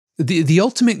The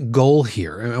ultimate goal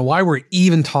here, and why we're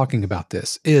even talking about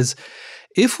this, is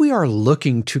if we are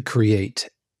looking to create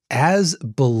as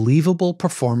believable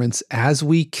performance as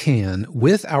we can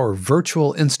with our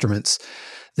virtual instruments,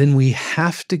 then we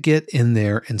have to get in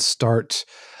there and start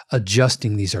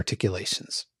adjusting these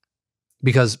articulations.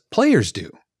 Because players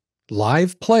do.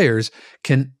 Live players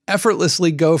can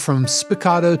effortlessly go from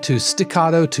spiccato to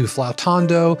staccato to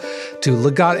flautando to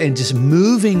legato and just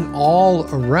moving all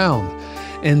around.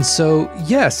 And so,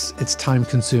 yes, it's time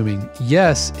consuming.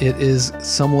 Yes, it is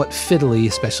somewhat fiddly,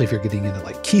 especially if you're getting into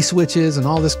like key switches and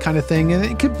all this kind of thing. And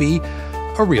it could be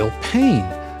a real pain.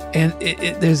 And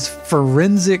there's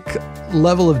forensic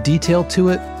level of detail to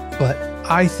it, but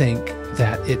I think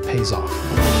that it pays off.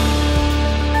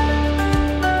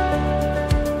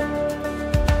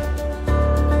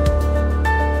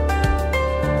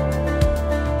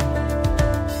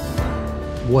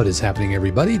 What is happening,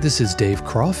 everybody? This is Dave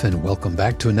Croft, and welcome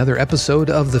back to another episode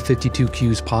of the 52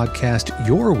 Cues podcast,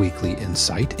 your weekly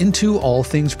insight into all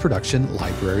things production,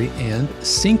 library, and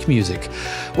sync music.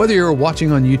 Whether you're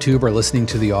watching on YouTube or listening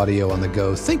to the audio on the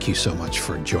go, thank you so much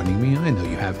for joining me. I know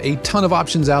you have a ton of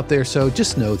options out there, so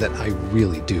just know that I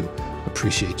really do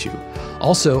appreciate you.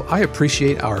 Also, I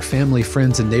appreciate our family,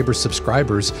 friends, and neighbor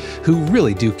subscribers who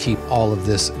really do keep all of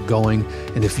this going.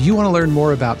 And if you want to learn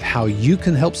more about how you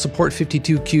can help support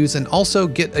 52 Cues and also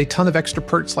get a ton of extra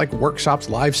perks like workshops,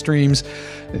 live streams,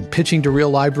 and pitching to real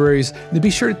libraries, then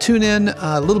be sure to tune in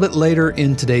a little bit later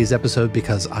in today's episode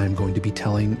because I'm going to be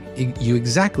telling you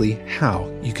exactly how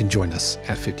you can join us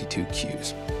at 52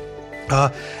 Cues.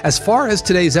 As far as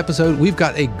today's episode, we've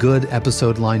got a good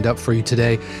episode lined up for you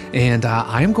today, and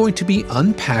I am going to be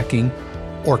unpacking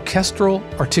orchestral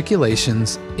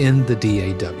articulations in the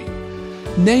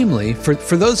DAW. Namely,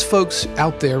 for those folks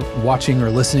out there watching or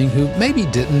listening who maybe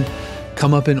didn't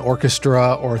come up in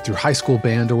orchestra or through high school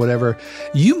band or whatever,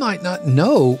 you might not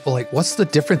know, like, what's the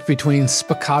difference between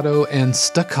spiccato and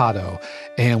staccato?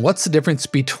 And what's the difference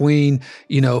between,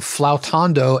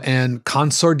 flautando and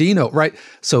consordino, right?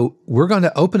 So we're going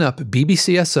to open up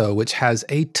BBCSO, which has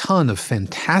a ton of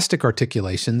fantastic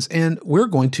articulations, and we're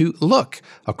going to look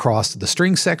across the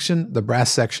string section, the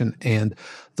brass section, and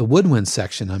the woodwind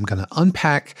section. I'm going to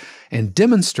unpack and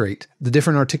demonstrate the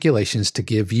different articulations to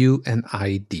give you an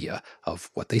idea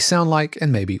of what they sound like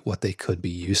and maybe what they could be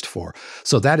used for.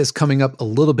 So that is coming up a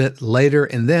little bit later.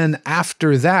 And then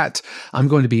after that, I'm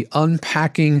going to be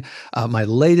unpacking my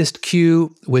latest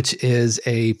cue, which is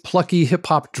a plucky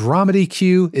hip-hop dramedy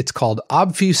cue. It's called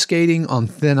Obfuscating On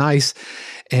Thin Ice,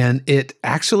 and it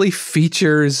actually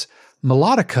features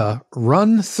melodica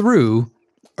run through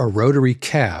a rotary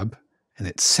cab, and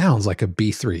it sounds like a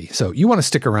B3. So you want to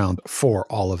stick around for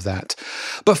all of that.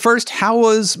 But first, how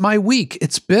was my week?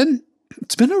 It's been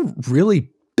a really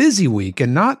busy week,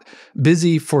 and not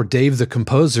busy for Dave the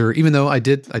composer, even though I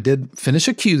did finish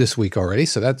a cue this week already.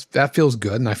 So that feels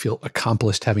good, and I feel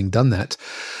accomplished having done that.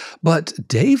 But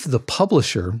Dave the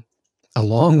publisher,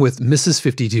 along with Mrs.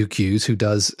 52 Cues, who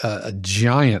does a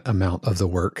giant amount of the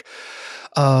work,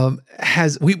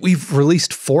 we've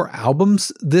released 4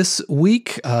 albums this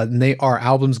week. And they are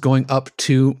albums going up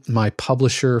to my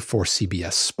publisher for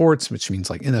CBS Sports, which means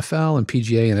like NFL and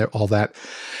PGA and all that.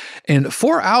 And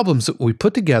 4 albums that we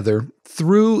put together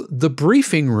through the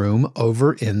briefing room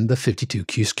over in the 52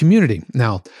 Cues community.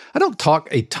 Now, I don't talk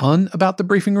a ton about the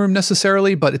briefing room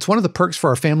necessarily, but it's one of the perks for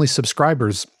our family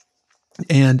subscribers.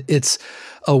 And it's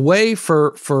a way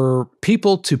for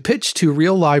people to pitch to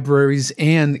real libraries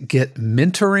and get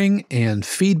mentoring and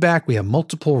feedback. We have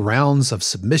multiple rounds of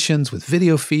submissions with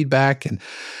video feedback, and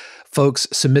folks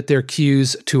submit their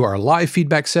cues to our live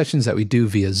feedback sessions that we do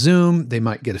via Zoom. They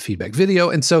might get a feedback video.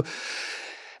 And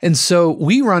so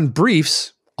we run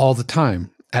briefs all the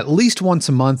time, at least once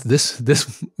a month.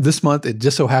 This month, it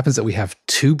just so happens that we have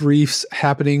 2 briefs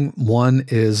happening. One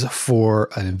is for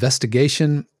an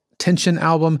investigation tension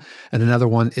album, and another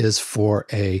one is for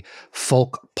a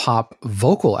folk pop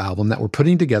vocal album that we're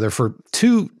putting together for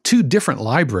two different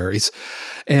libraries.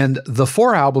 And the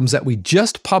 4 albums that we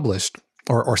just published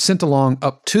or sent along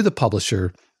up to the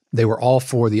publisher, they were all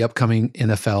for the upcoming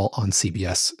NFL on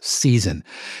CBS season.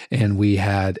 And we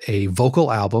had a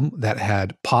vocal album that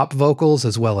had pop vocals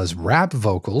as well as rap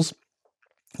vocals.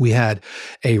 We had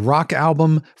a rock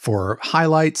album for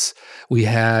highlights. We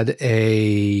had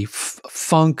a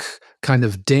funk kind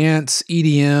of dance,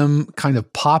 EDM kind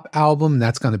of pop album.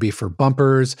 That's going to be for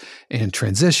bumpers and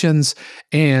transitions.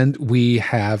 And we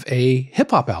have a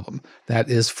hip hop album that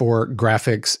is for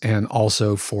graphics and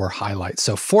also for highlights.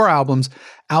 So 4 albums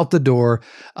out the door.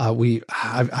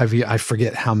 I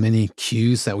forget how many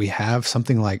cues that we have,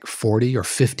 something like 40 or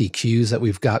 50 cues that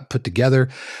we've got put together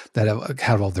that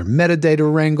have all their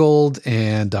metadata wrangled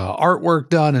and artwork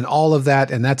done and all of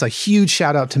that. And that's a huge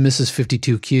shout out to Mrs.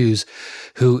 52 Cues,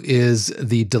 who is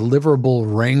the deliverable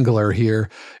wrangler here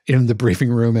in the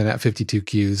briefing room and at 52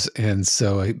 Cues. And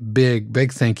so a big,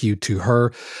 big thank you to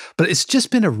her. But it's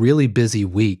just been a really busy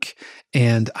week.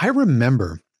 And I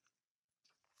remember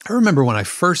when I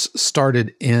first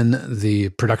started in the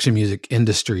production music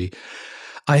industry,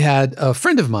 I had a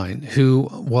friend of mine who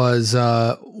was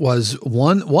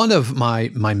one of my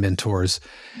mentors,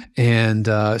 and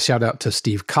shout out to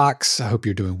Steve Cox. I hope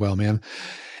you're doing well, man.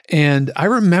 And I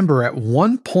remember at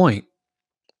one point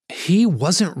he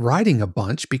wasn't writing a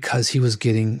bunch because he was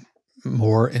getting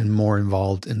more and more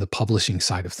involved in the publishing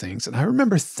side of things. And I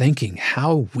remember thinking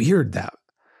how weird that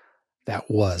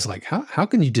was. Like, how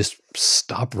can you just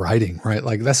stop writing, right?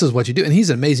 Like, this is what you do. And he's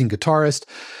an amazing guitarist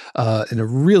and a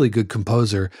really good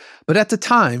composer. But at the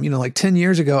time, like 10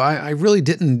 years ago, I really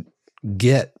didn't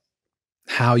get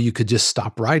how you could just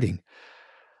stop writing.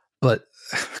 But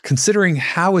considering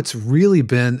how it's really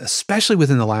been, especially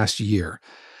within the last year,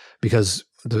 because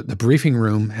the briefing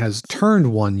room has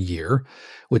turned 1 year,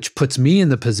 which puts me in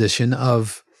the position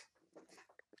of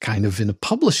kind of in a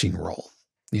publishing role.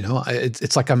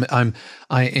 It's like I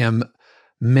am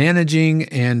managing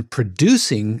and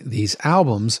producing these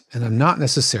albums, and I'm not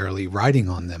necessarily writing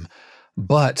on them,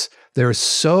 but there is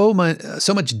so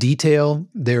much detail.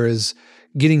 There is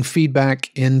getting feedback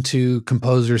into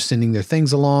composers sending their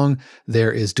things along.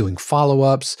 There is doing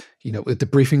follow-ups. At the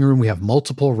briefing room, we have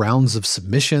multiple rounds of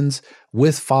submissions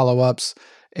with follow-ups,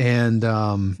 and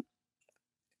I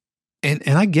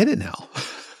get it now.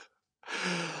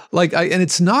 And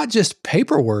it's not just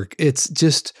paperwork, it's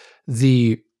just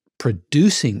the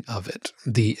producing of it,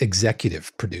 the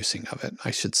executive producing of it,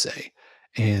 I should say.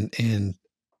 And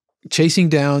chasing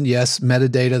down, yes,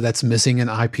 metadata that's missing an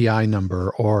IPI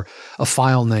number, or a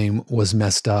file name was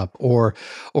messed up, or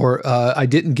I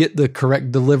didn't get the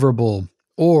correct deliverable,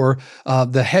 or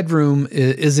the headroom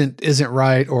isn't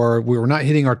right, or we were not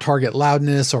hitting our target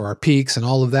loudness or our peaks and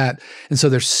all of that. And so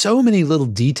there's so many little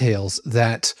details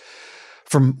that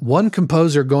from one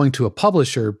composer going to a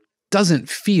publisher doesn't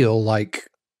feel like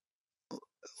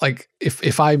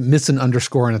if I miss an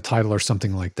underscore in a title or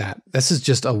something like that. This is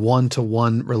just a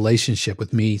one-to-one relationship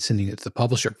with me sending it to the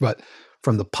publisher. But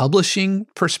from the publishing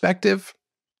perspective,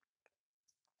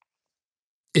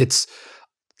 it's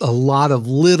a lot of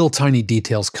little tiny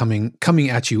details coming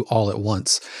at you all at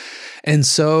once. And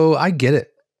so I get it.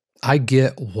 I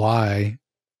get why.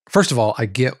 First of all, I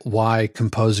get why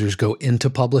composers go into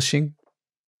publishing,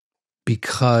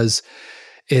 because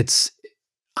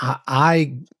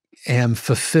I am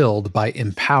fulfilled by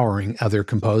empowering other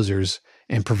composers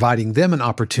and providing them an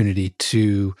opportunity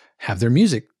to have their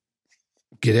music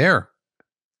get air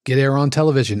on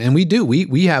television. And we do.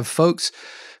 We have folks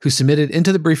who submitted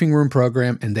into the briefing room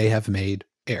program and they have made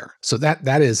air. So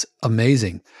that is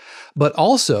amazing. But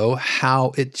also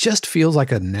how it just feels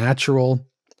like a natural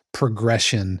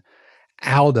progression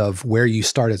out of where you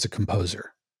start as a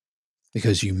composer.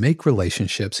 Because you make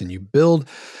relationships and you build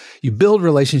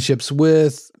relationships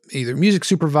with either music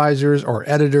supervisors or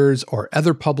editors or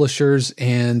other publishers,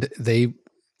 and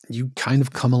you kind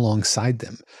of come alongside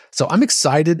them. So I'm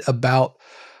excited about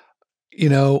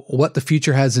what the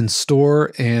future has in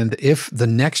store. And if the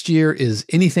next year is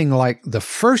anything like the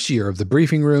first year of the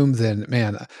briefing room, then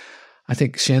man, I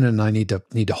think Shannon and I need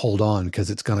to hold on, because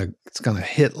it's gonna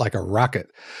hit like a rocket.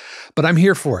 But I'm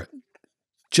here for it.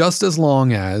 Just as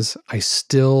long as I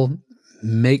still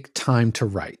make time to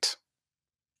write.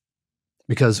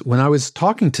 Because when I was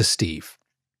talking to Steve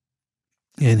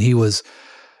and he was,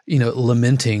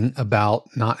 lamenting about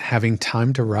not having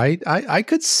time to write, I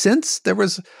could sense there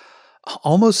was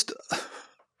almost,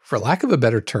 for lack of a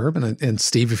better term, and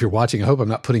Steve, if you're watching, I hope I'm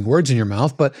not putting words in your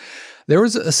mouth, but there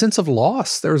was a sense of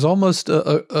loss. There was almost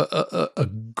a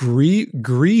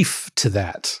grief to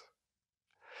that.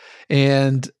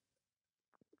 And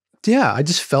yeah, I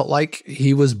just felt like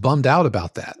he was bummed out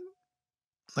about that,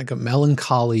 like a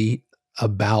melancholy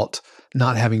about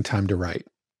not having time to write.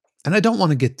 And I don't want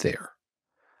to get there.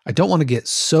 I don't want to get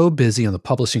so busy on the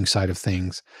publishing side of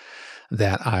things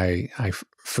that I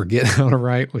forget how to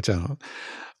write, which I don't,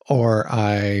 or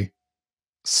I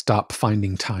stop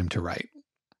finding time to write.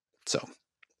 So,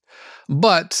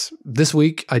 but this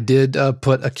week I did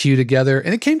put a cue together,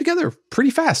 and it came together pretty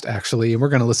fast, actually. And we're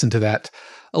going to listen to that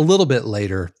a little bit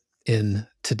later in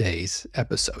today's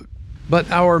episode. But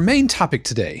our main topic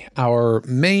today,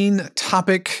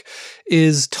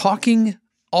 is talking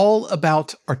all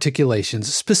about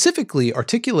articulations, specifically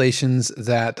articulations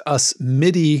that us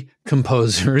MIDI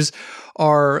composers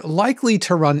are likely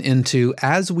to run into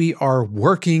as we are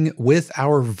working with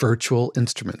our virtual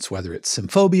instruments, whether it's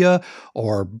Symphobia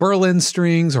or Berlin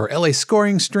strings or LA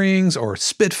scoring strings or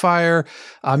Spitfire.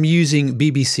 I'm using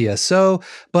BBCSO,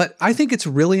 but I think it's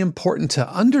really important to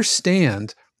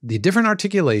understand the different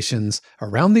articulations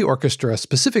around the orchestra,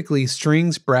 specifically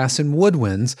strings, brass, and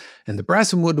woodwinds. And the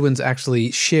brass and woodwinds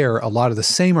actually share a lot of the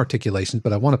same articulations,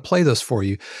 but I want to play those for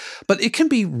you. But it can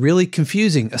be really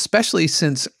confusing, especially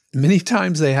since many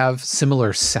times they have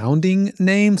similar sounding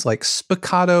names like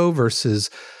spiccato versus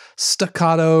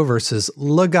staccato versus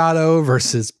legato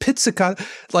versus pizzicato.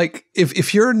 Like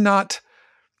if you're not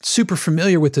super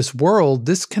familiar with this world,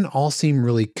 this can all seem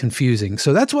really confusing.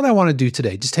 So that's what I want to do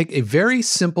today. Just take a very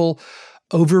simple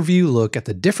overview look at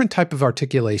the different type of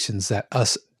articulations that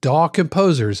us DAW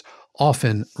composers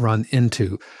often run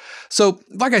into. So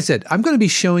like I said, I'm going to be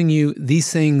showing you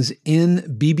these things in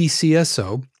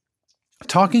BBCSO,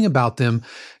 talking about them,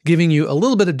 giving you a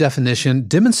little bit of definition,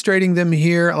 demonstrating them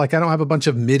here. Like I don't have a bunch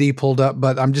of MIDI pulled up,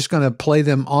 but I'm just going to play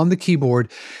them on the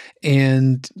keyboard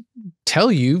and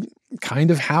tell you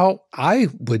kind of how I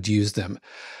would use them.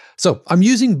 So I'm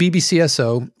using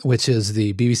BBCSO, which is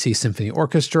the BBC Symphony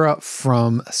Orchestra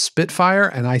from Spitfire,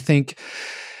 and I think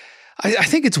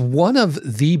it's one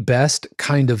of the best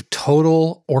kind of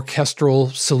total orchestral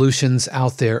solutions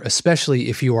out there, especially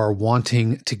if you are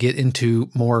wanting to get into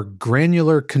more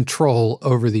granular control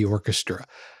over the orchestra.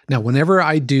 Now, whenever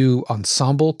I do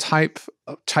ensemble type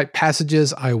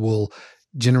passages, I will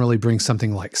generally bring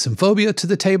something like Symphobia to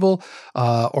the table,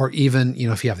 or even,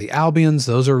 if you have the Albions,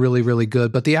 those are really, really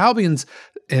good. But the Albions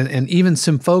and even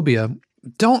Symphobia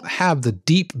don't have the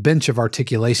deep bench of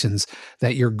articulations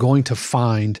that you're going to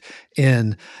find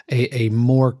in a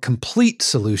more complete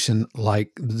solution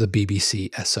like the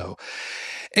BBCSO.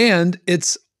 And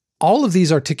it's all of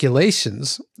these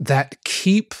articulations that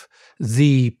keep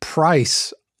the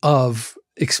price of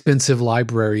expensive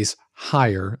libraries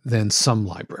higher than some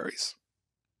libraries.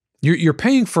 You're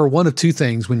paying for one of two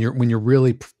things when you're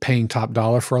really paying top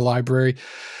dollar for a library.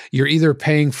 You're either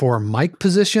paying for mic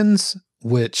positions,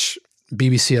 which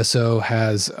BBCSO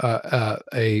has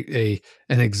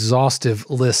an exhaustive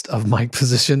list of mic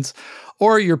positions,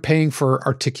 or you're paying for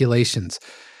articulations.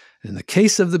 In the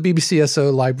case of the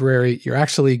BBCSO library, you're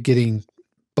actually getting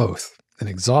both: an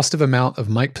exhaustive amount of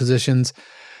mic positions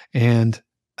and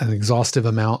an exhaustive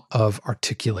amount of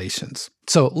articulations.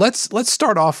 So let's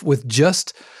start off with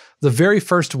just the very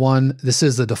first one. This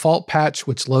is the default patch,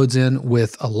 which loads in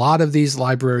with a lot of these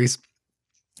libraries.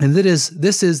 And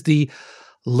this is the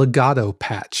legato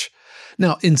patch.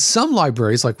 Now, in some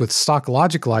libraries, like with stock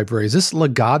Logic libraries, this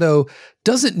legato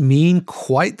doesn't mean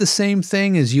quite the same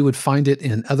thing as you would find it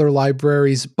in other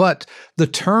libraries, but the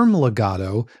term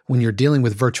legato, when you're dealing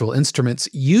with virtual instruments,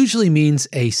 usually means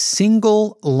a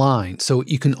single line. So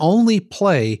you can only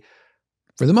play,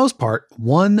 for the most part,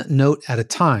 one note at a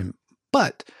time.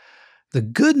 But the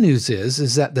good news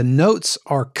is that the notes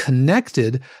are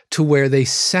connected to where they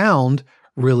sound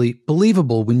really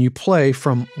believable when you play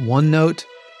from one note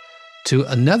to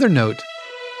another note.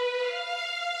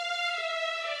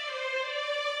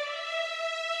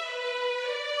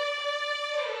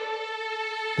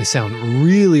 They sound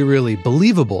really, really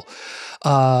believable.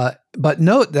 But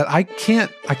note that I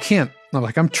can't,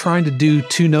 like I'm trying to do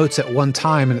two notes at one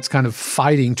time and it's kind of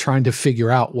fighting, trying to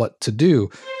figure out what to do.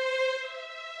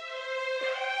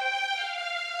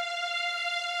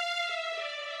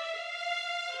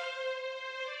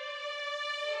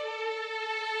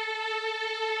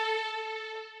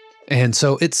 And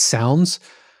so it sounds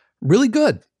really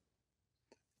good.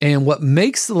 And what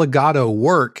makes the legato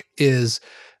work is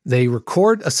they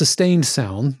record a sustained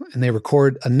sound and they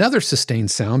record another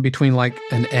sustained sound between like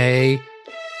an A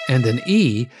and an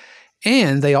E.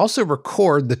 And they also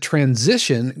record the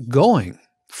transition going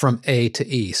from A to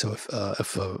E. So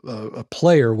if a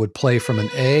player would play from an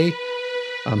A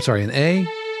up to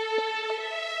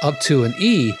an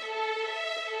E,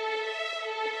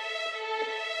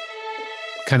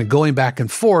 kind of going back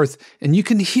and forth, and you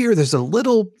can hear there's a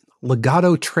little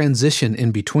legato transition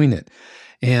in between it.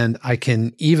 And I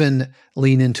can even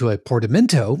lean into a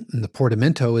portamento, and the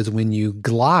portamento is when you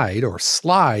glide or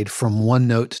slide from one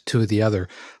note to the other.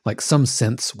 Like some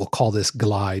synths will call this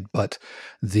glide, but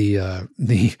the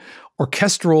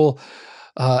orchestral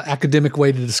academic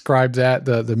way to describe that,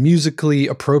 the musically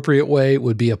appropriate way,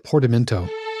 would be a portamento.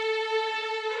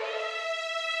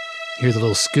 Here's a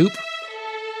little scoop.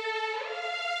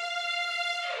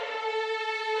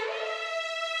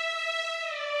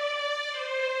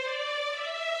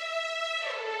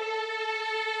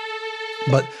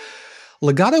 But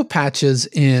legato patches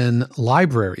in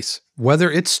libraries,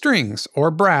 whether it's strings or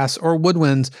brass or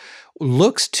woodwinds,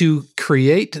 looks to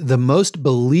create the most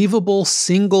believable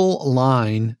single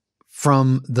line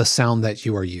from the sound that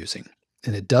you are using.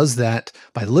 And it does that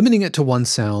by limiting it to one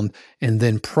sound and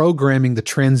then programming the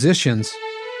transitions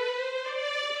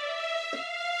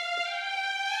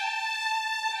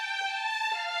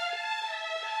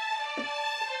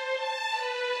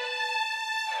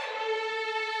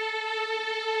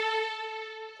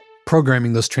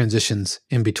those transitions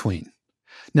in between.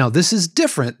 Now, this is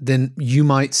different than you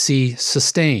might see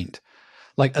sustained.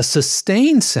 Like a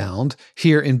sustained sound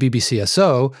here in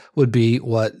BBCSO would be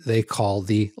what they call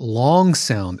the long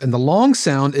sound. And the long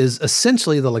sound is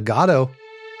essentially the legato,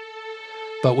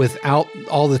 but without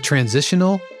all the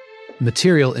transitional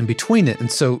material in between it.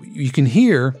 And so you can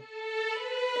hear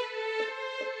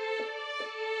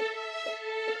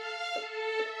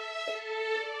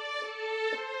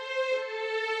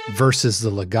versus the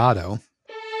legato.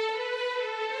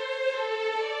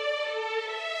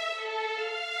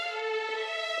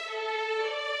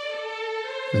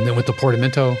 And then with the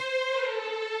portamento,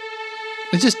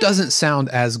 it just doesn't sound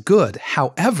as good.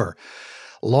 However,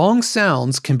 long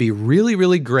sounds can be really,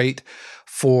 really great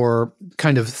for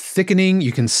kind of thickening.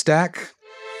 You can stack.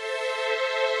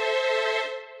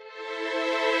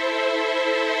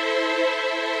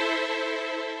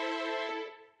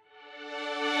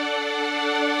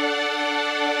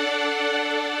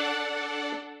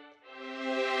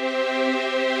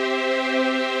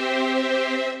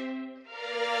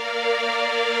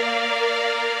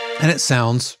 And it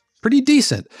sounds pretty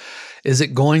decent. Is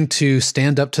it going to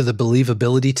stand up to the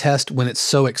believability test when it's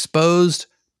so exposed?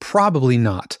 Probably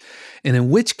not. And in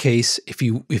which case, if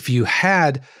you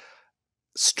had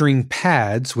string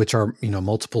pads, which are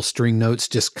multiple string notes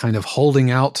just kind of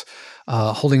holding out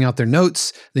their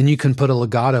notes, then you can put a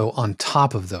legato on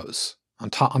top of those, on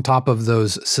top of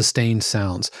those sustained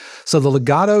sounds. So the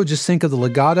legato, just think of the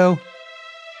legato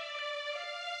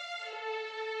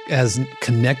as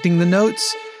connecting the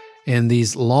notes. And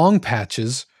these long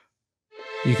patches,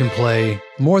 you can play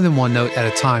more than one note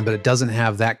at a time, but it doesn't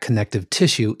have that connective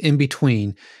tissue in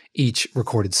between each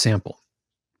recorded sample.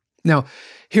 Now,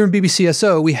 here in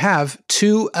BBCSO, we have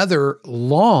two other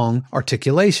long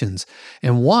articulations,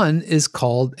 and one is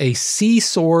called a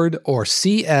C-Sord or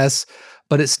CS,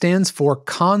 but it stands for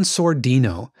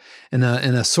consordino. And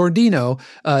a sordino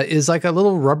is like a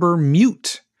little rubber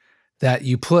mute that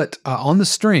you put on the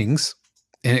strings,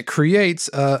 and it creates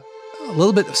a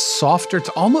little bit softer. It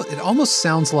almost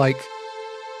sounds like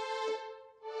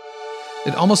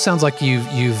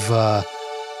you've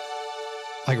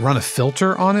like run a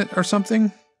filter on it or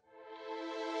something.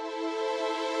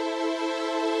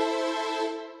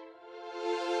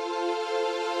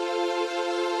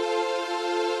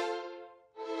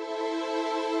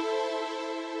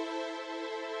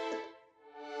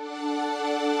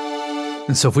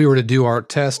 And so if we were to do our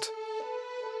test,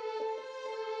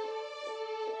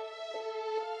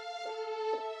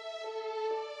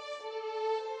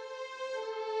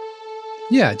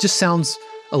 yeah, it just sounds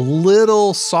a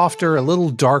little softer, a little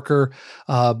darker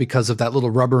because of that little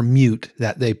rubber mute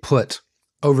that they put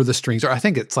over the strings, or I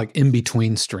think it's like in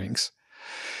between strings.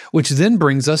 Which then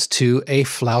brings us to a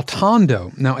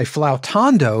flautando. Now, a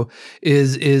flautando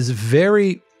is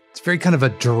very kind of a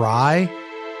dry,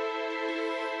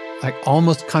 like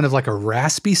almost kind of like a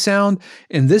raspy sound,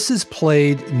 and this is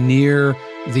played near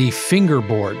the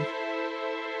fingerboard.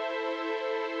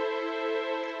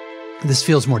 This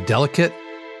feels more delicate.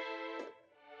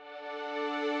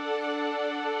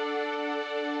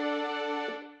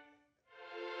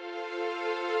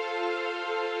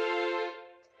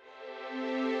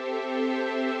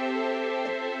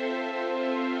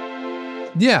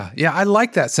 Yeah, I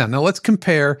like that sound. Now let's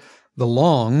compare the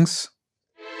longs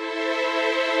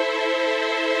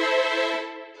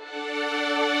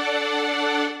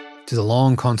to the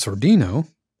long consordino.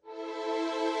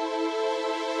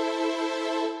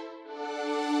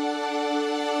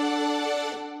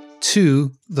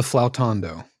 To the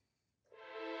flautando.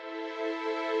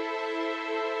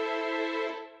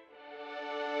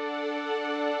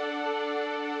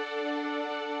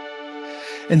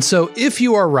 And so if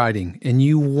you are writing and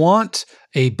you want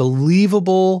a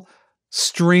believable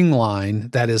string line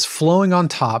that is flowing on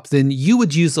top, then you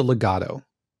would use the legato.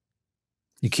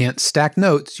 You can't stack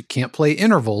notes, you can't play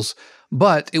intervals,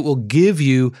 but it will give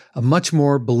you a much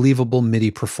more believable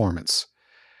MIDI performance.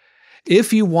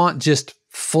 If you want just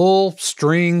full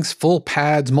strings, full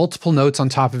pads, multiple notes on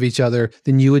top of each other,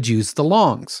 then you would use the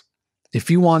longs. If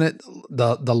you wanted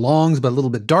the longs but a little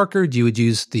bit darker, you would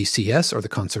use the CS or the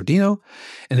concertino.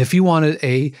 And if you wanted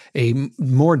a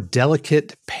more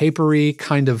delicate, papery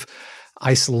kind of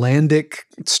Icelandic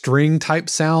string type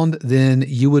sound, then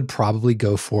you would probably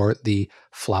go for the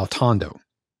flautando.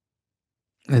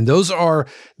 And those are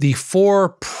the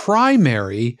 4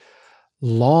 primary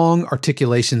long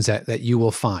articulations that you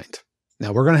will find.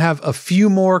 Now we're going to have a few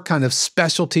more kind of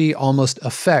specialty, almost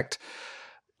effect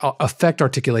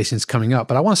articulations coming up,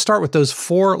 but I want to start with those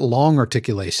 4 long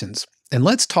articulations. And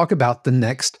let's talk about the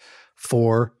next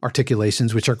 4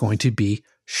 articulations, which are going to be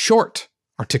short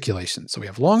articulations. So we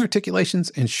have long articulations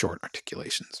and short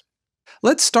articulations.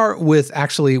 Let's start with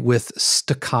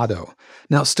staccato.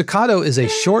 Now, staccato is a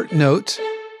short note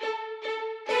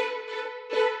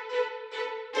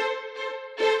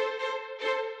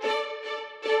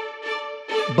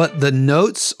but the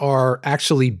notes are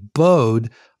actually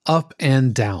bowed up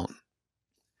and down.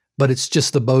 But it's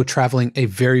just the bow traveling a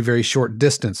very, very short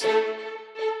distance.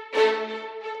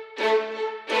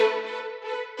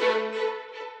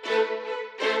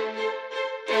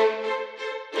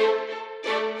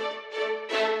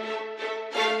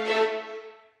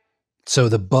 So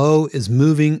the bow is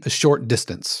moving a short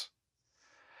distance,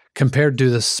 compared to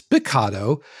the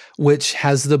spiccato, which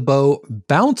has the bow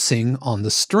bouncing on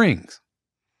the strings.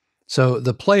 So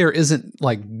the player isn't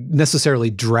like necessarily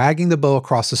dragging the bow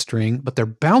across the string, but they're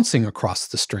bouncing across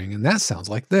the string, and that sounds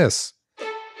like this.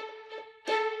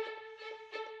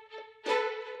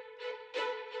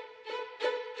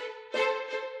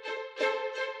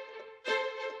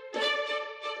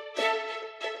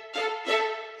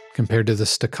 Compared to the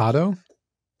staccato.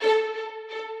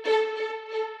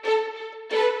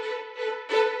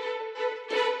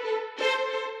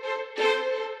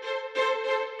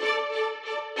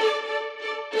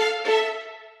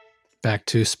 Back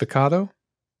to spiccato.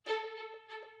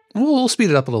 We'll speed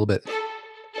it up a little bit.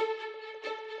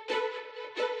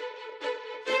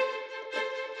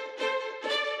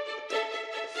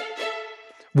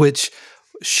 Which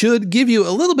should give you a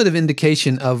little bit of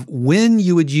indication of when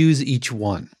you would use each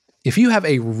one. If you have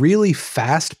a really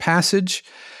fast passage,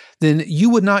 then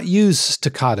you would not use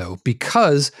staccato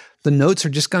because the notes are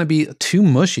just going to be too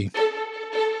mushy.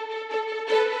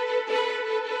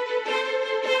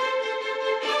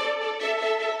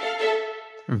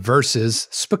 Versus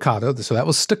spiccato. So that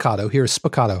was staccato. Here's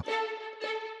spiccato.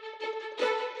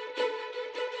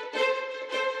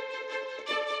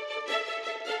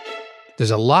 There's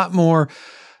a lot more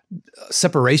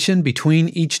separation between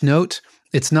each note.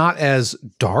 It's not as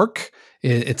dark.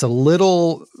 It's a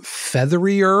little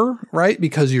featherier, right?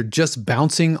 Because you're just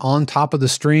bouncing on top of the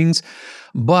strings.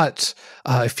 But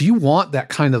if you want that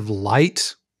kind of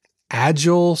light,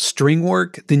 agile string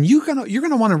work, then you're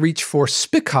gonna want to reach for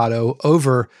spiccato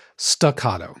over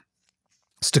staccato.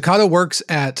 Staccato works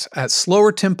at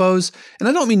slower tempos, and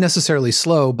I don't mean necessarily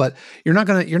slow, but you're not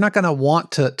gonna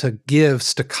want to give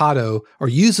staccato or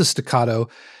use a staccato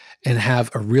and have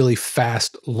a really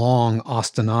fast, long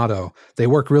ostinato. They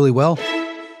work really well.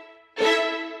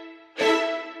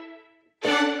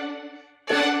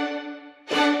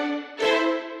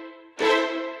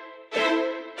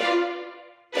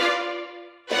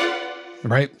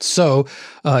 Right. So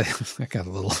I got a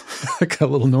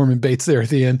little Norman Bates there at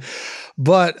the end,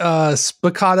 but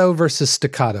spiccato versus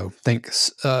staccato. Think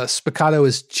spiccato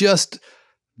is just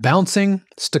bouncing.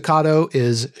 Staccato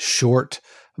is short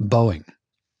bowing.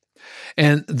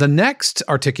 And the next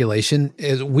articulation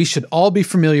is we should all be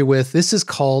familiar with. This is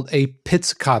called a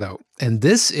pizzicato, and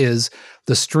this is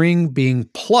the string being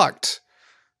plucked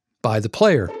by the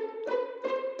player.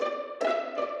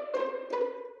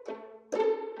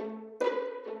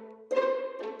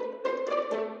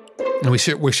 And we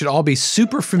should all be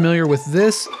super familiar with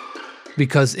this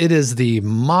because it is the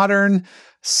modern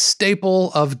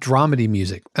staple of dramedy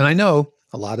music. And I know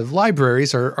a lot of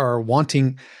libraries are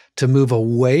wanting to move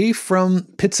away from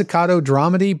pizzicato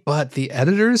dramedy, but the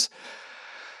editors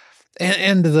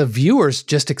and the viewers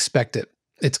just expect it.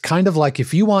 It's kind of like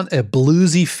if you want a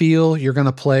bluesy feel, you're going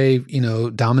to play,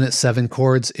 dominant 7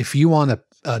 chords. If you want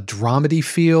a dramedy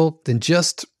feel, then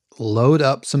just load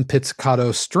up some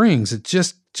pizzicato strings. It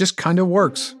just kind of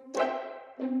works.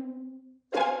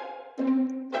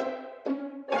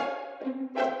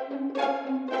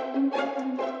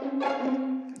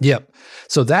 Yep.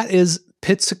 So that is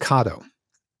pizzicato.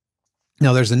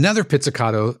 Now there's another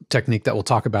pizzicato technique that we'll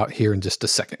talk about here in just a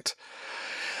second.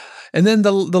 And then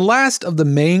the last of the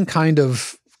main kind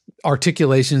of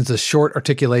articulations, the short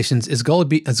articulations, is going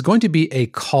to be a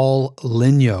call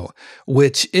legno,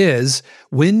 which is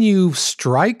when you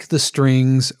strike the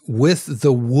strings with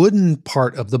the wooden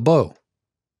part of the bow.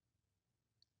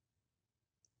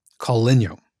 col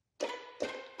legno.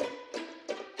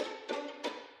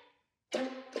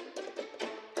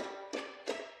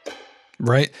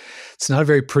 Right? It's not a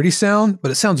very pretty sound, but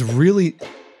it sounds really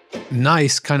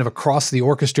nice kind of across the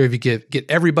orchestra. If you get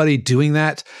everybody doing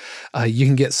that, you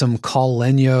can get some col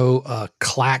legno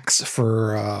clacks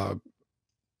for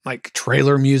like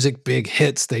trailer music, big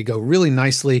hits. They go really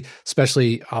nicely,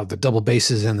 especially the double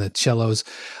basses and the cellos,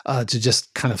 to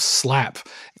just kind of slap.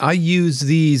 I use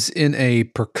these in a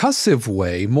percussive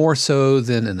way more so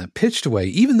than in a pitched way,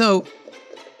 even though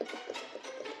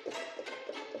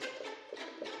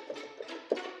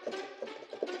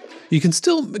you can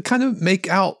still kind of make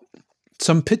out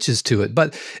some pitches to it,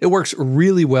 but it works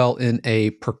really well in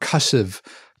a percussive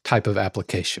type of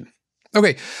application.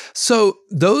 Okay, so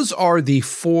those are the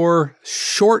 4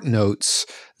 short notes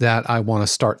that I want to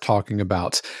start talking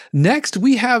about. Next,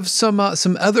 we have some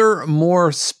other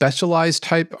more specialized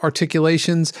type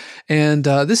articulations, and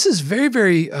this is very,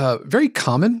 very, very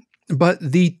common. But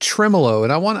the tremolo,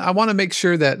 and I want to make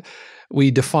sure that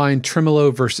we define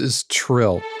tremolo versus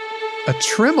trill. A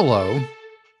tremolo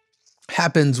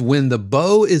happens when the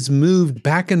bow is moved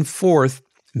back and forth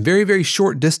very, very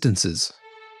short distances.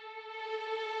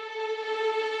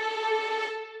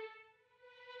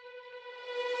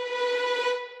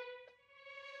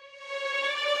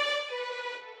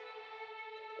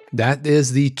 That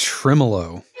is the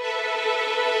tremolo.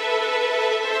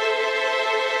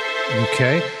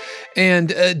 Okay. And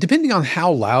depending on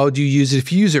how loud you use it,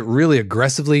 if you use it really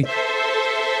aggressively,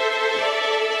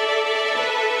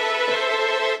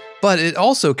 but it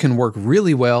also can work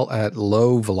really well at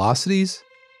low velocities.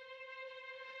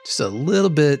 Just a little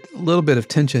bit of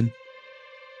tension.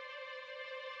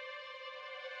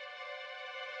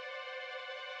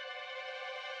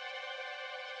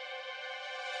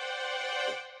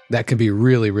 That can be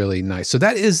really, really nice. So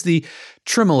that is the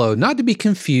tremolo, not to be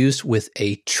confused with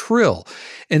a trill.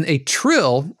 And a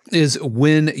trill is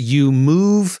when you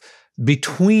move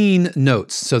between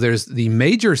notes. So there's the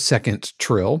major second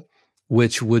trill,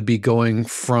 which would be going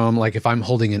from, like if I'm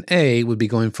holding an A, would be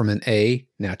going from an A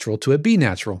natural to a B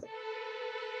natural.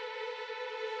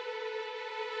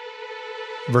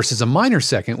 Versus a minor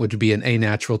second, which would be an A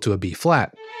natural to a B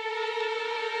flat.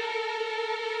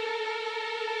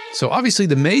 So obviously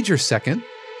the major second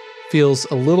feels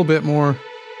a little bit more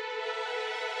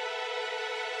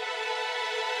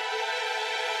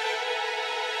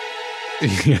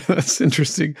yeah, that's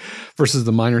interesting, versus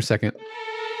the minor second.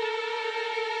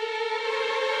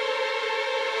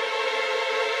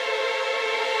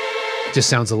 Just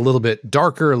sounds a little bit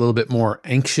darker, a little bit more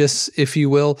anxious, if you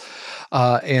will.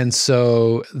 And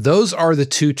so those are the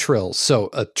 2 trills. So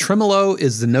a tremolo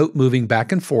is the note moving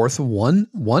back and forth, one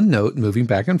note moving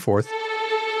back and forth.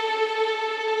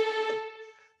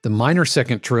 The minor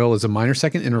second trill is a minor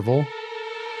second interval.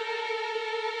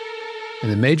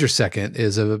 And the major second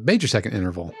is a major second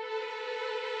interval.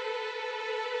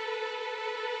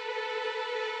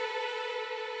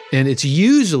 And it's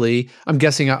usually, I'm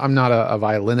guessing, I'm not a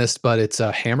violinist, but it's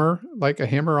a hammer, like a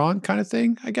hammer-on kind of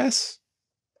thing, I guess.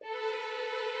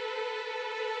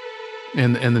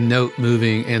 And the note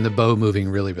moving and the bow moving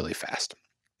really, really fast.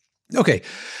 Okay,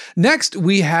 next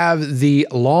we have the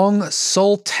long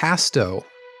sol tasto,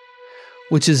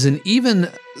 which is an even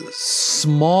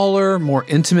smaller, more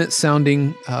intimate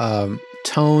sounding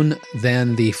tone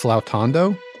than the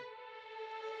flautando.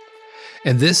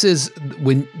 And this is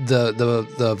when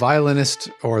the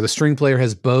violinist or the string player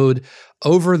has bowed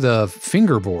over the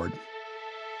fingerboard.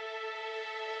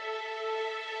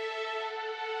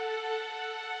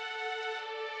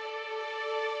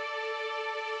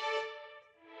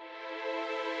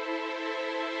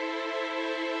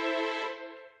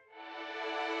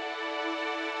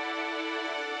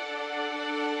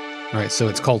 All right, so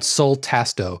it's called sol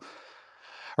tasto. All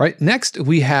right, next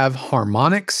we have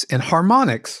harmonics, and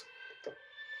harmonics.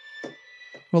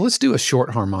 Well, let's do a short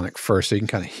harmonic first so you can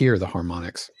kind of hear the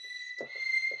harmonics.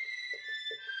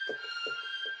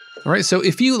 All right, so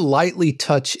if you lightly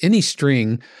touch any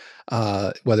string,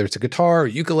 whether it's a guitar, or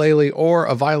ukulele, or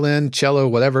a violin, cello,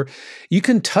 whatever, you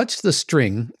can touch the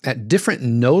string at different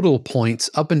nodal points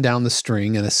up and down the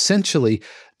string and essentially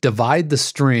divide the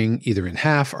string either in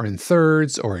half or in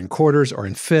thirds or in quarters or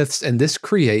in fifths, and this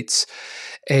creates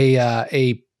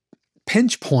a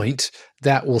pinch point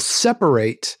that will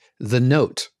separate the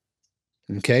note.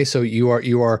 Okay, so you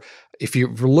are if you're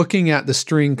looking at the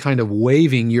string kind of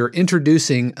waving, you're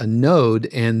introducing a node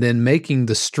and then making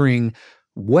the string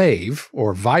wave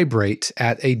or vibrate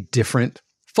at a different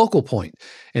focal point.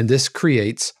 And this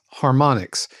creates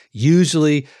harmonics,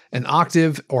 usually an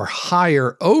octave or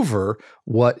higher over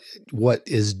what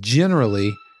is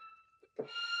generally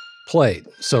played.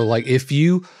 So like if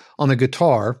you on a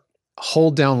guitar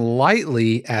hold down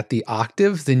lightly at the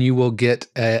octave, then you will get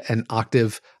an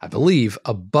octave, I believe,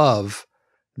 above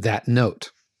that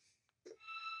note.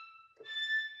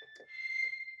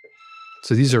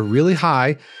 So these are really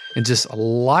high and just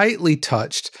lightly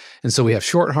touched. And so we have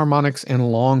short harmonics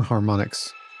and long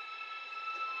harmonics.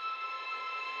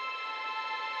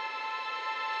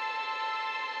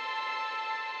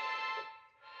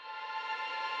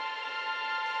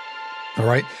 All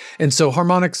right. And so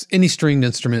harmonics, any stringed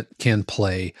instrument can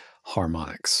play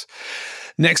harmonics.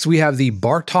 Next, we have the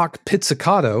Bartók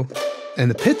pizzicato. And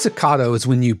the pizzicato is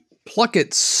when you pluck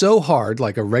it so hard,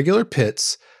 like a regular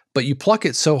pizz, but you pluck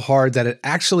it so hard that it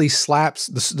actually slaps,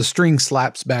 the string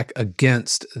slaps back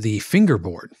against the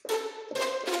fingerboard.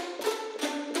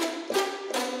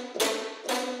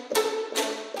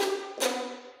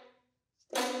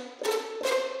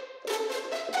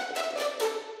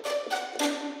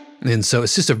 And so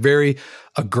it's just a very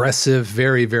aggressive,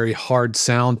 very, very hard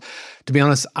sound. To be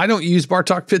honest, I don't use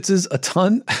Bartók pizzas a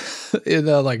ton in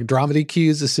like dramedy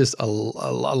cues. It's just a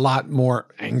lot more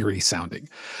angry sounding.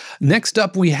 Next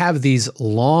up, we have these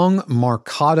long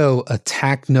marcato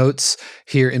attack notes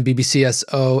here in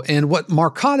BBCSO. And what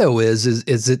marcato is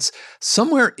it's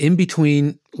somewhere in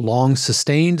between long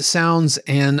sustained sounds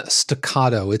and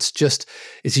staccato. It's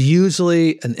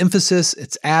usually an emphasis.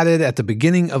 It's added at the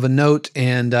beginning of a note,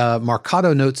 and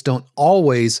marcato notes don't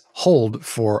always hold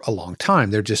for a long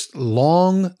time. They're just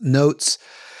long notes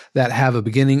that have a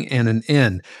beginning and an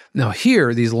end. Now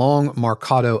here, these long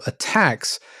marcato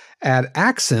attacks add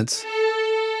accents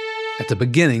at the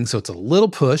beginning, so it's a little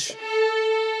push.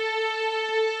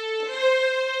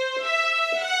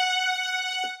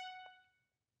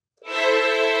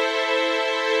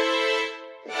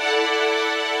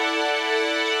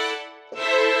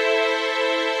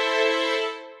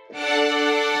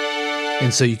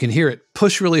 And so you can hear it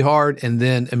push really hard and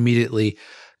then immediately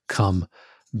come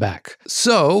back.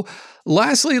 So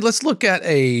lastly, let's look at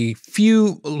a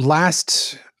few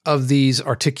last of these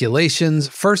articulations.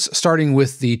 First, starting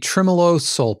with the tremolo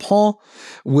solpon,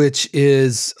 which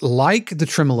is like the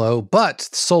tremolo, but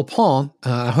solpon,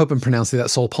 I hope I'm pronouncing that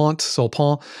solpon,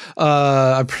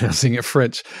 I'm pronouncing it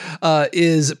French,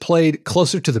 is played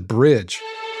closer to the bridge.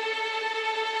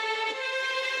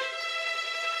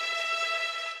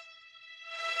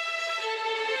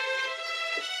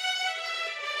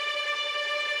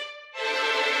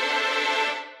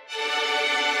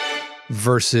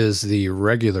 Versus the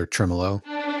regular tremolo.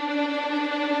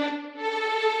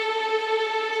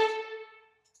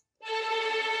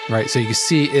 Right, so you can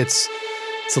see it's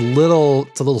a little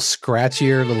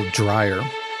scratchier, a little drier.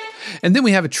 And then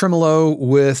we have a tremolo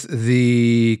with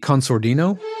the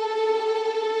consordino.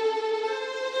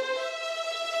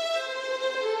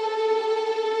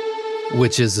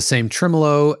 Which is the same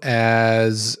tremolo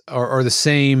as, or the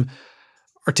same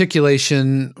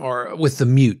articulation or with the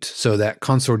mute. So that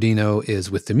consordino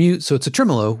is with the mute. So it's a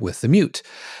tremolo with the mute.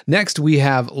 Next, we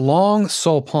have long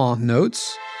solpon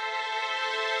notes.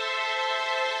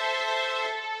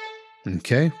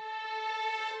 Okay.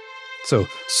 So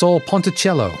sol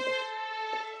ponticello.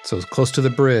 So it's close to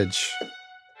the bridge.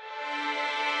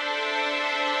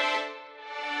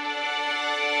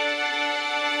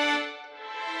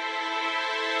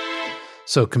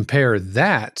 So compare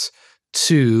that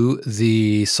to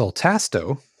the sol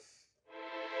tasto.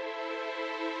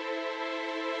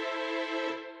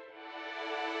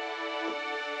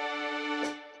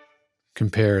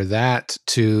 Compare that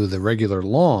to the regular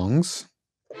longs.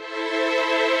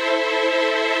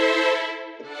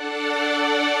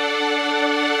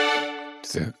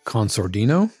 The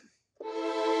consordino.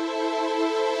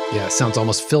 Yeah, it sounds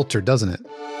almost filtered, doesn't it?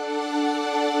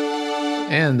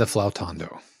 And the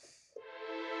flautando.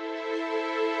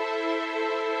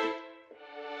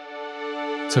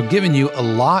 So giving you a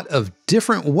lot of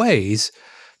different ways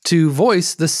to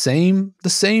voice the same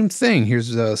thing. Here's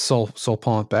the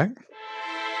solpon back.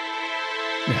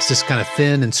 Yeah, it's just kind of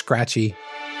thin and scratchy.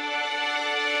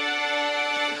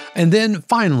 And then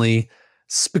finally,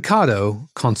 spiccato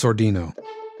consordino.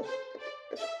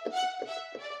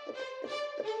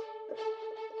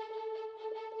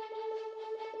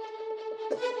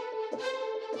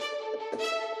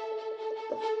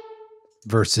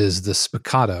 Versus the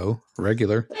spiccato,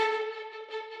 regular.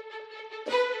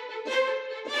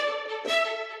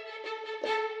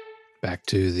 Back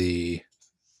to the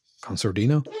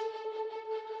consordino.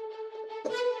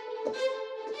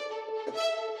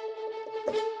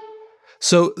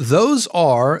 So those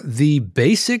are the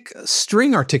basic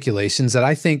string articulations that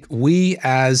I think we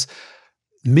as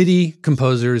MIDI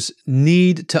composers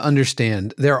need to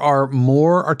understand. There are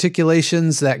more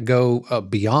articulations that go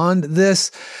beyond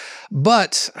this,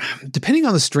 but depending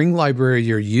on the string library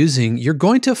you're using, you're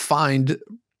going to find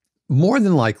more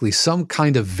than likely some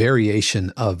kind of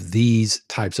variation of these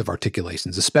types of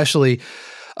articulations, especially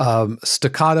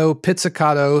staccato,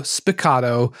 pizzicato,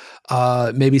 spiccato,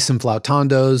 maybe some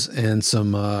flautandos and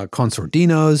some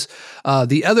consordinos.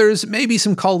 The others, maybe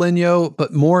some col legno,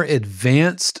 but more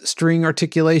advanced string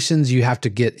articulations, you have to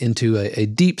get into a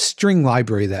deep string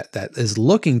library that is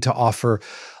looking to offer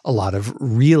a lot of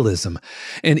realism.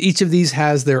 And each of these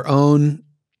has their own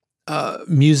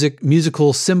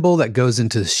musical symbol that goes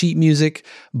into sheet music.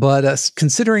 But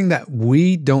considering that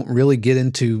we don't really get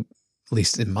into, at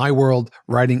least in my world,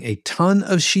 writing a ton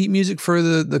of sheet music for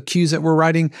the cues that we're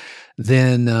writing,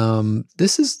 then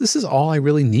this is all I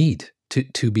really need,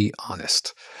 to be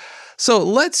honest. So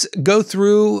let's go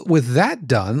through with that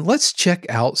done. Let's check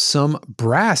out some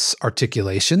brass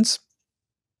articulations.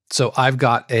 So I've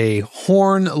got a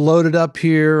horn loaded up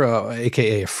here,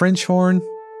 aka a French horn.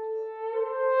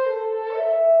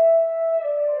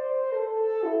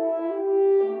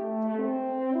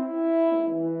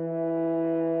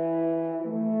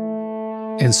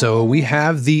 And so we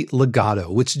have the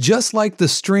legato, which, just like the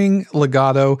string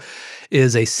legato,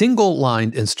 is a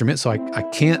single-lined instrument. So I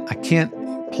can't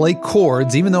play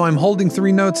chords, even though I'm holding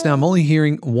 3 notes now. I'm only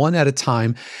hearing one at a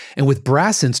time. And with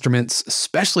brass instruments,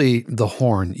 especially the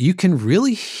horn, you can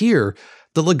really hear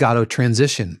the legato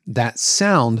transition, that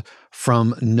sound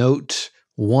from note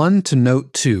 1 to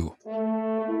note 2.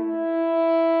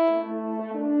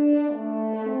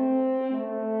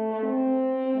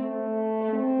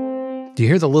 Do you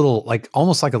hear the little,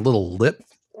 almost like a little lip?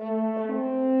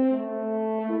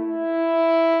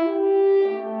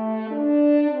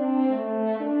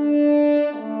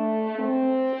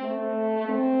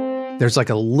 There's like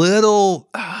a little,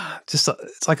 it's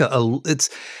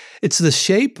the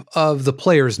shape of the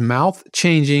player's mouth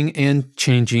changing and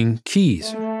changing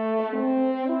keys.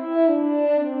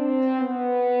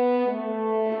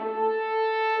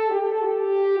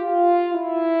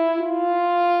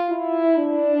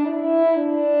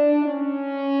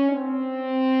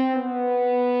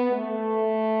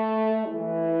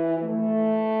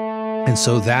 And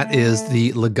so that is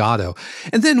the legato.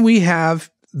 And then we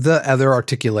have the other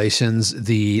articulations,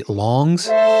 the longs,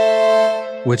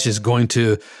 which is going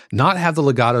to not have the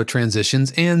legato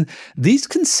transitions. And these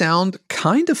can sound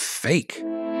kind of fake.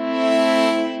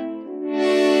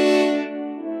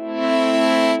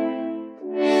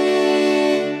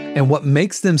 And what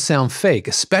makes them sound fake,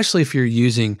 especially if you're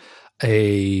using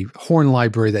a horn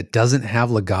library that doesn't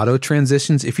have legato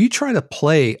transitions, if you try to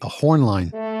play a horn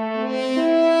line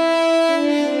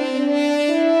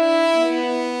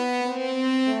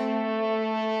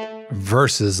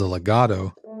versus a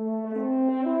legato,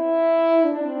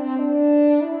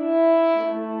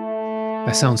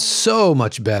 that sounds so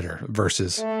much better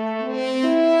versus.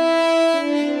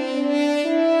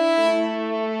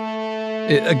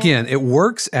 Again, it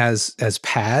works as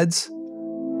pads.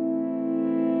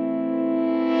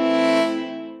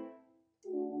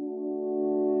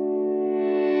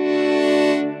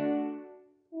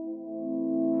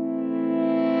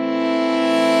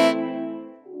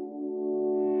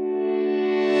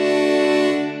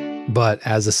 But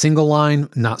as a single line,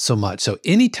 not so much. So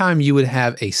anytime you would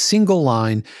have a single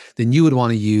line, then you would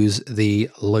want to use the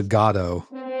legato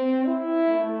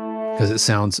because it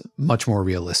sounds much more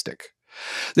realistic.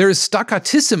 There is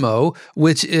staccatissimo,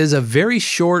 which is a very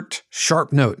short,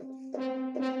 sharp note.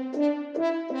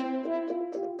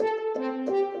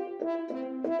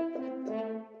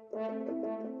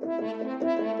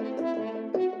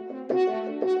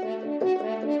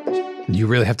 You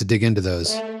really have to dig into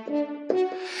those.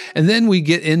 And then we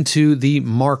get into the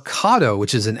marcato,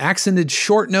 which is an accented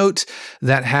short note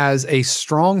that has a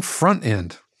strong front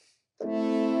end.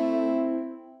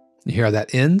 You hear how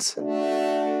that ends?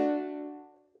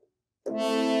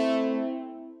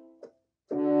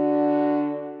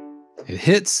 It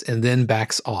hits and then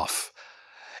backs off.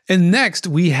 And next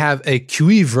we have a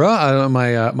cuivre.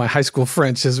 My high school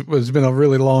French has been a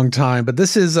really long time, but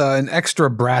this is an extra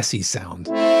brassy sound.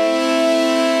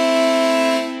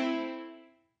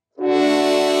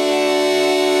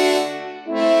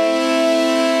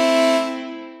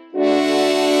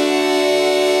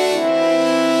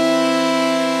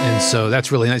 So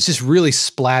that's really nice. Just really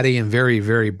splatty and very,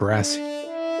 very brassy.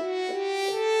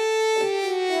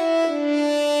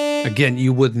 Again,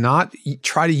 you would not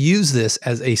try to use this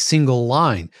as a single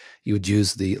line. You would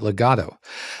use the legato.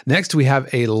 Next, we have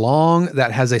a long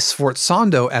that has a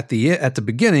sforzando at the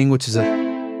beginning, which is a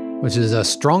which is a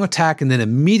strong attack and then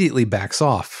immediately backs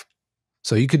off.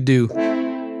 So you could do.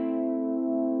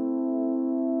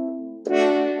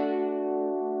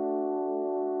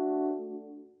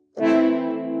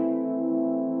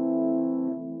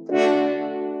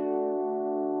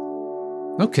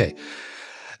 Okay.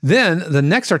 Then the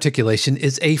next articulation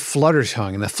is a flutter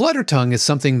tongue. And the flutter tongue is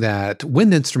something that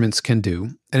wind instruments can do.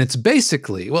 And it's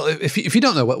basically, well, if you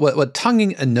don't know what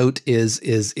tonguing a note is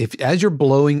if as you're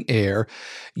blowing air,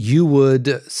 you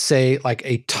would say like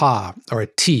a ta or a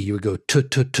t, you would go tu,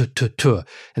 tu, tu, tu, tu.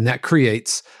 And that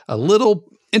creates a little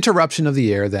interruption of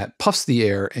the air that puffs the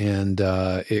air and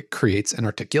it creates an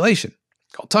articulation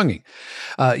called tonguing.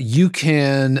 You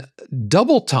can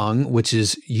double tongue, which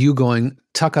is you going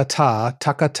taka-ta,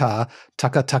 taka-ta,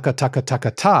 taka-taka,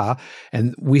 taka-taka-ta,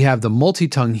 and we have the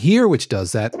multi-tongue here, which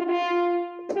does that.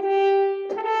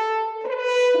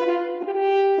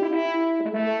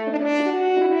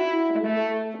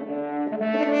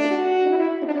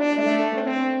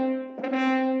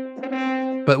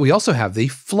 But we also have the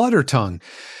flutter tongue. And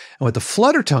what the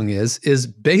flutter tongue is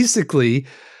basically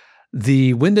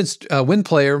the wind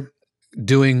player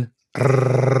doing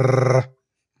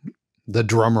the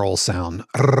drum roll sound,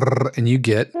 and you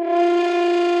get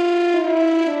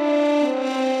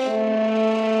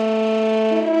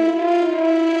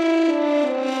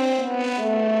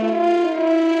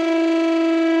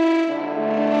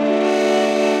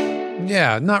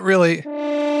not really.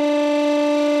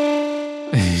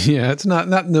 Yeah, it's not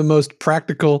the most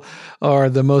practical or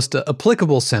the most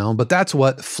applicable sound, but that's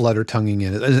what flutter tonguing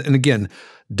is. And again,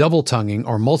 double tonguing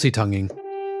or multi-tonguing.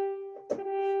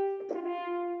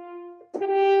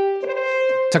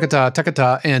 Takata,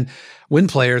 takata, and wind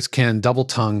players can double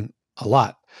tongue a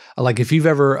lot. Like if you've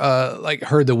ever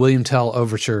heard the William Tell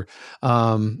Overture,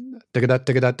 that's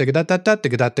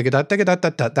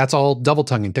all double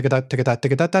tonguing.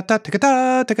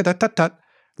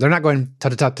 They're not going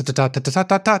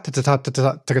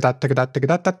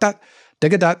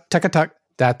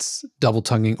that's double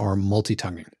tonguing or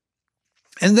multi-tonguing.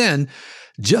 And then,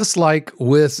 just like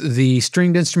with the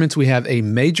stringed instruments, we have a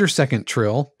major second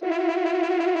trill,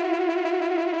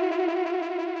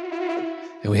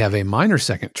 and we have a minor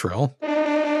second trill.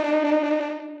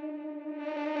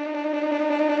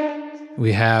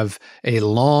 We have a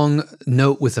long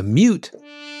note with a mute.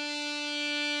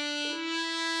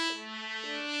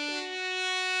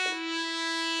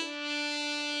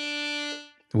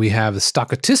 We have the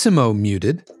staccatissimo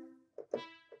muted,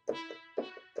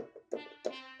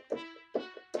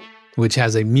 which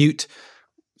has a mute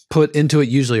put into it,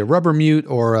 usually a rubber mute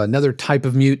or another type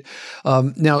of mute.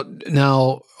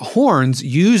 Now horns,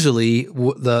 usually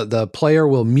the player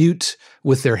will mute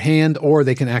with their hand, or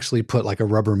they can actually put like a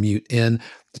rubber mute in.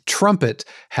 The trumpet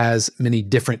has many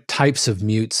different types of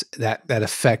mutes that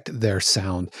affect their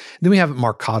sound. Then we have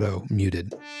marcato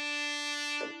muted.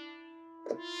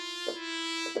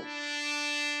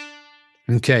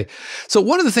 Okay, so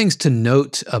one of the things to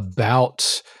note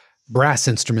about brass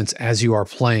instruments as you are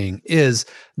playing is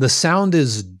the sound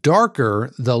is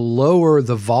darker the lower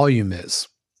the volume is.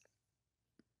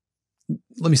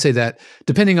 Let me say that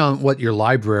depending on what your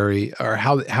library or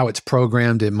how it's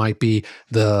programmed, it might be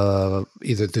either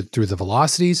through the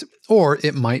velocities, or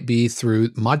it might be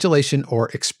through modulation or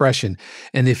expression.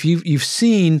 And if you've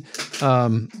seen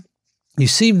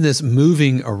this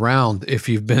moving around, if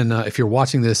you're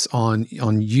watching this on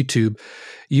YouTube,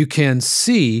 you can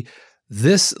see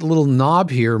this little knob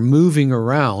here moving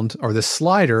around, or the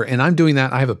slider, and I'm doing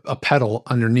that. I have a pedal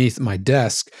underneath my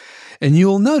desk, and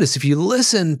you'll notice if you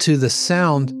listen to the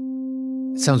sound,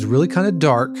 it sounds really kind of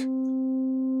dark,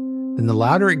 and the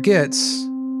louder it gets,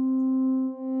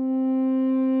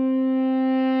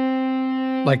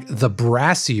 like the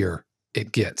brassier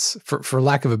it gets, for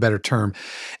lack of a better term.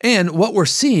 And what we're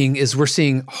seeing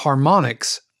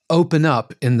harmonics open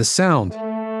up in the sound.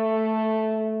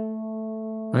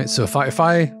 Right, so if I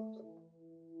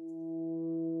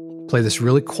play this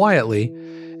really quietly,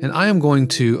 and I'm going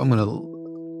to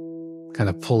kind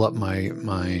of pull up my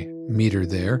meter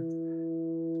there,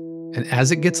 and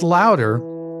as it gets louder,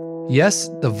 yes,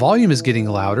 the volume is getting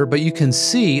louder, but you can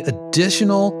see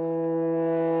additional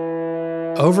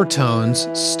overtones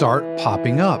start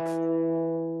popping up.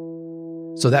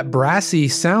 So that brassy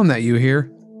sound that you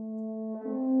hear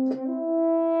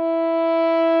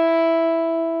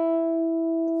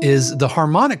is the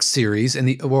harmonic series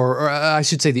and or I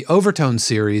should say the overtone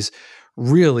series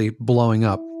really blowing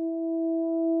up.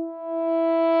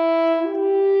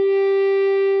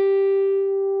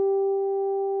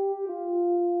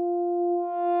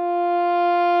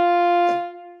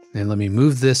 And let me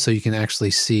move this so you can actually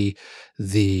see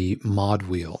the mod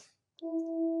wheel.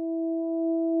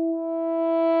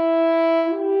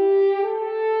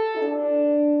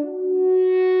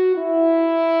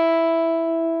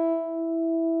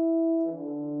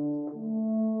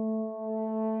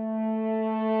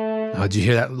 Did you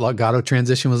hear that legato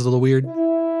transition was a little weird?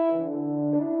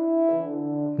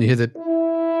 You hear the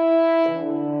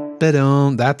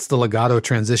ba-dum, that's the legato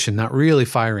transition, not really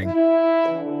firing.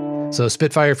 So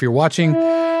Spitfire, if you're watching,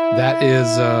 that is,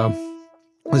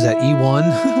 was that E1?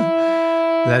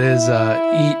 That is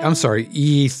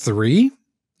E3.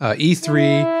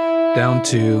 E3 down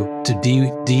to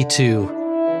D2.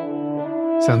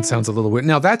 Sounds a little weird.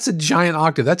 Now that's a giant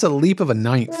octave. That's a leap of a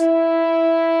ninth.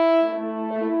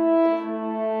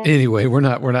 Anyway, we're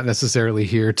not necessarily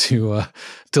here to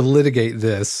litigate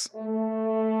this.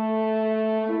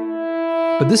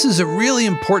 But this is a really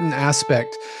important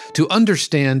aspect to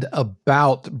understand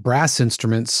about brass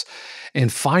instruments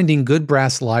and finding good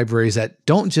brass libraries that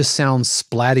don't just sound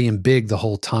splatty and big the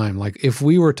whole time. Like if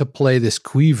we were to play this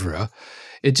cuivre,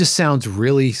 it just sounds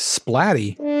really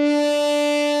splatty.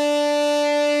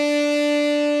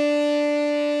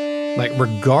 Like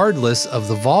regardless of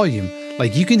the volume.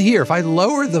 Like you can hear, if I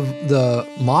lower the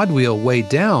mod wheel way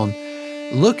down,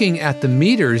 looking at the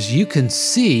meters, you can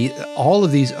see all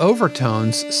of these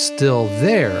overtones still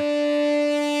there.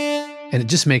 And it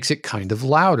just makes it kind of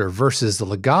louder versus the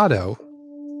legato.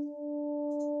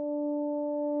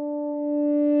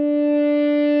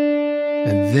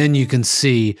 And then you can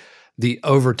see the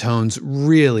overtones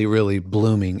really, really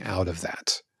blooming out of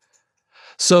that.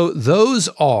 So those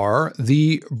are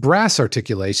the brass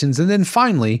articulations. And then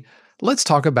finally, let's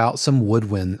talk about some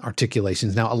woodwind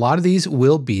articulations. Now, a lot of these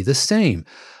will be the same.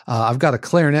 I've got a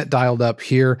clarinet dialed up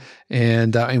here,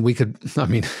 and we could,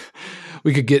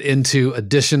 we could get into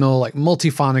additional like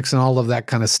multiphonics and all of that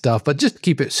kind of stuff, but just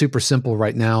keep it super simple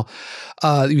right now.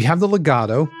 You have the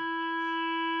legato.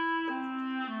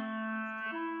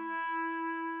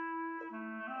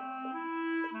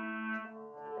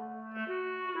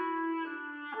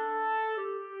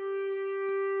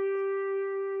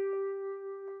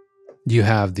 You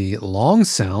have the long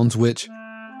sounds, which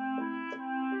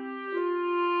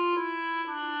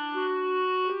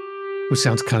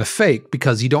sounds kind of fake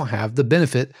because you don't have the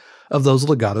benefit of those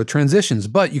legato transitions.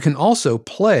 But you can also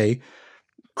play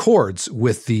chords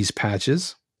with these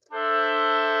patches.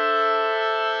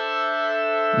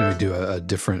 Let me do a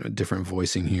different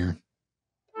voicing here.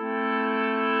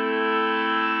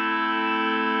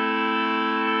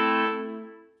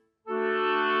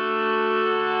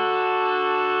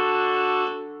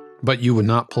 But you would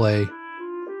not play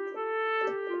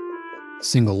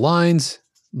single lines.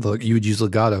 Look, you would use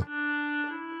legato.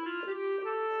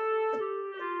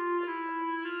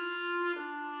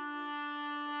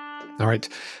 All right,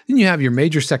 then you have your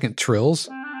major second trills.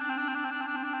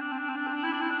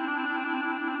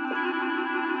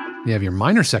 You have your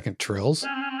minor second trills.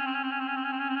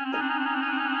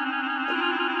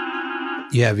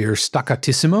 You have your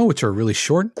staccatissimo, which are really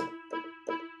short.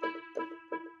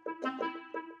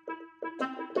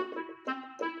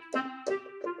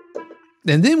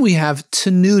 And then we have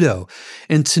tenuto.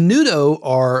 And tenuto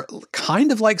are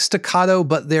kind of like staccato,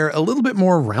 but they're a little bit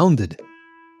more rounded.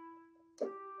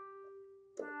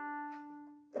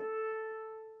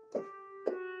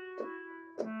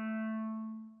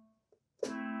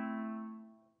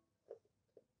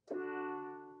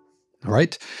 All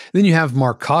right. Then you have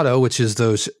marcato, which is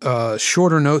those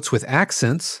shorter notes with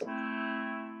accents.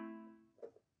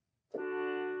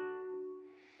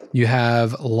 You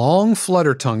have long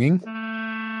flutter tonguing.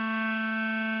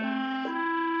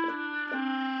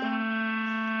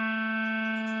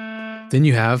 Then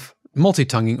you have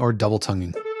multi-tonguing or double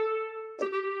tonguing.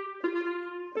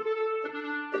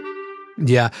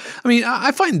 Yeah, I mean,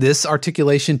 I find this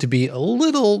articulation to be a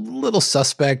little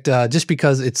suspect, just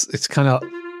because it's kind of,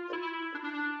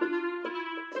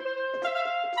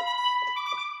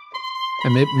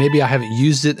 and maybe I haven't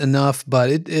used it enough,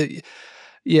 but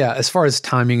yeah, as far as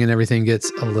timing and everything gets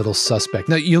a little suspect.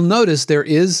 Now you'll notice there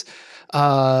is,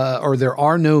 or there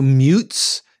are no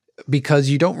mutes, because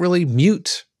you don't really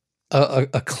mute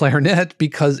a clarinet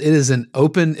because it is an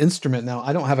open instrument. Now,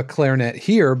 I don't have a clarinet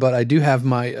here, but I do have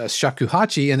my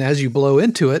shakuhachi, and as you blow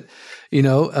into it, you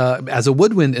know, as a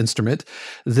woodwind instrument,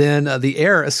 then the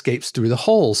air escapes through the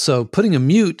holes. So putting a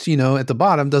mute, you know, at the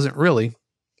bottom doesn't really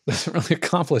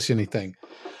accomplish anything.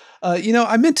 You know,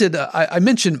 I mentioned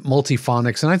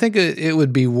multiphonics, and I think it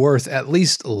would be worth at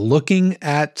least looking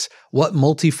at what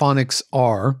multiphonics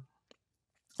are.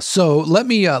 So let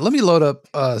me load up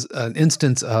an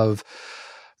instance of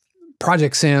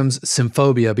Project Sam's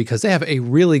Symphobia, because they have a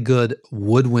really good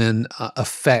woodwind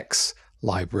effects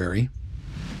library.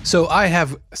 So I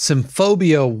have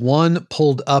Symphobia 1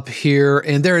 pulled up here,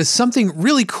 and there is something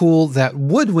really cool that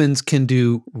woodwinds can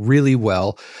do really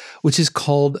well, which is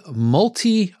called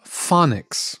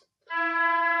Multiphonics.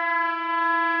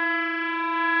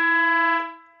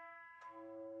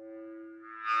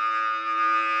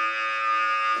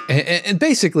 And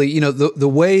basically, you know, the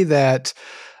way that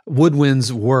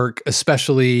woodwinds work,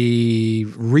 especially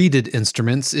reeded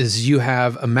instruments, is you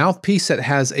have a mouthpiece that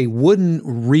has a wooden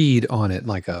reed on it,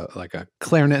 like a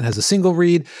clarinet has a single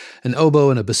reed, an oboe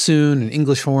and a bassoon, an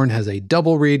English horn has a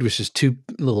double reed, which is two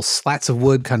little slats of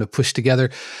wood kind of pushed together,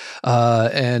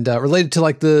 and related to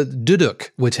like the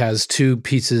duduk, which has two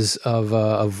pieces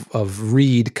of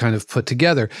reed kind of put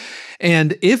together.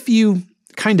 And if you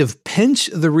kind of pinch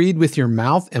the reed with your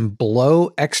mouth and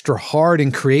blow extra hard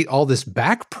and create all this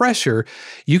back pressure,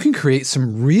 you can create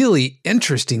some really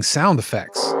interesting sound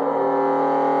effects.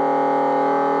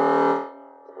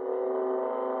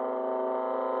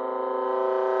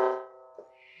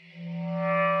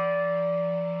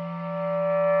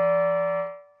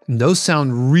 And those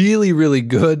sound really, really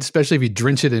good, especially if you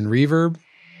drench it in reverb.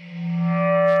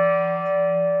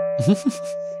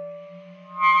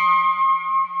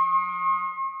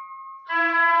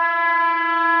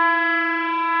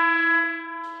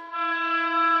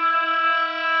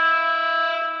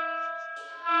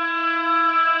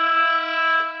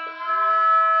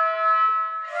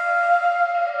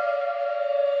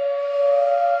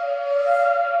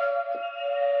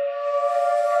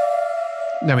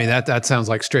 I mean, that sounds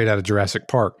like straight out of Jurassic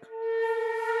Park.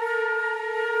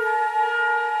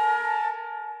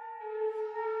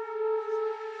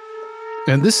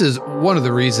 And this is one of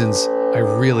the reasons I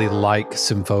really like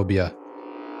Symphobia.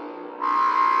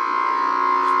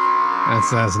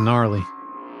 That's gnarly.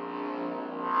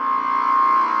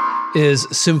 Is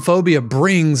Symphobia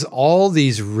brings all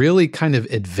these really kind of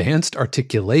advanced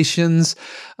articulations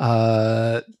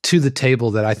to the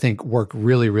table that I think work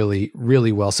really, really,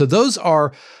 really well. So those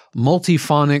are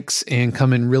multiphonics and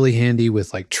come in really handy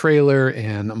with like trailer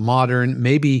and modern,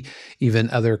 maybe even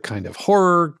other kind of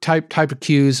horror type of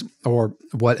cues or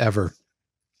whatever.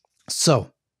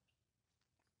 So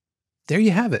there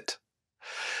you have it.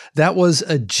 That was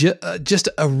just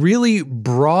a really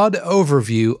broad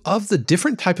overview of the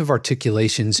different type of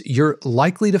articulations you're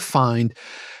likely to find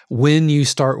when you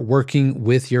start working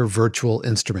with your virtual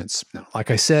instruments. Now,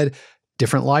 like I said,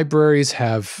 different libraries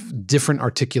have different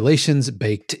articulations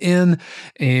baked in,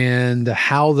 and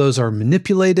how those are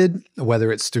manipulated,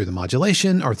 whether it's through the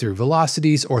modulation or through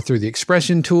velocities or through the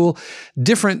expression tool,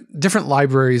 different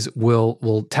libraries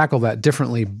will tackle that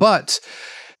differently. But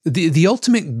the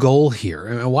ultimate goal here,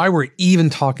 and why we're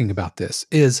even talking about this,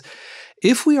 is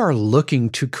if we are looking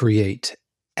to create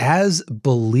as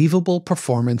believable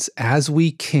performance as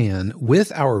we can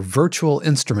with our virtual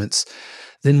instruments,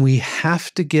 then we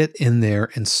have to get in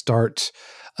there and start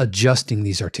adjusting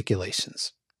these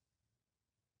articulations.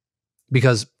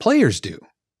 Because players do.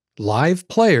 Live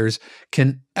players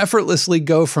can effortlessly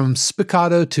go from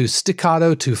spiccato to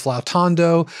staccato to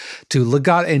flautando to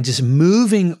legato and just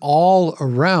moving all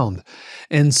around.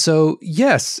 And so,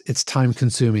 yes, it's time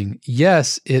consuming.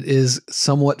 Yes, it is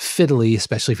somewhat fiddly,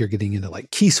 especially if you're getting into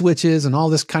like key switches and all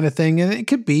this kind of thing. And it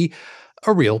could be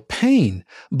a real pain.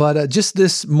 But just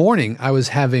this morning, I was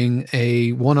having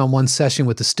a one-on-one session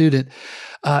with a student,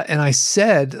 and I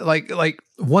said, like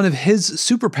one of his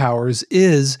superpowers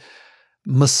is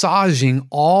massaging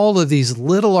all of these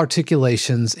little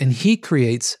articulations, and he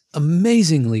creates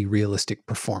amazingly realistic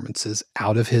performances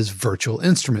out of his virtual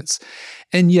instruments.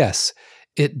 And yes,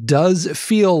 it does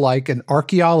feel like an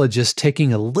archaeologist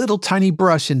taking a little tiny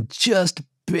brush and just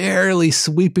barely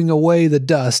sweeping away the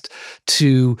dust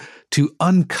to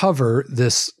uncover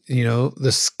this,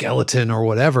 the skeleton or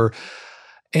whatever.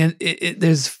 And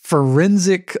there's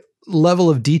forensic level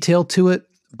of detail to it,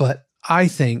 but I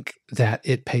think that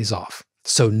it pays off.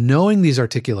 So knowing these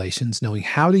articulations, knowing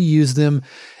how to use them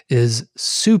is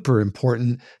super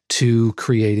important to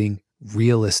creating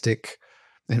realistic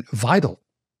and vital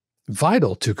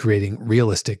to creating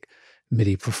realistic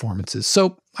MIDI performances.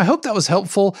 So I hope that was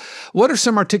helpful. What are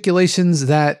some articulations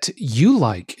that you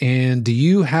like? And do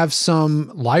you have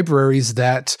some libraries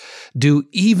that do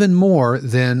even more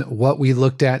than what we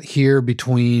looked at here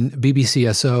between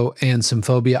BBCSO and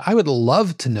Symphobia? I would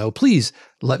love to know. Please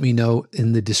let me know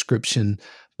in the description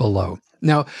below.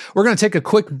 Now, we're going to take a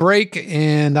quick break,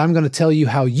 and I'm going to tell you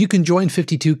how you can join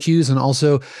 52Qs and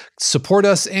also support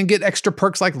us and get extra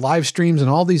perks like live streams and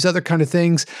all these other kind of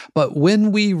things. But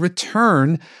when we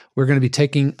return, we're going to be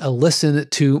taking a listen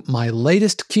to my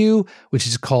latest cue, which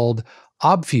is called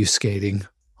Obfuscating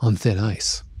on Thin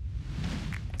Ice.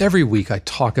 Every week I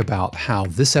talk about how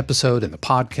this episode and the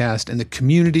podcast and the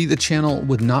community, the channel,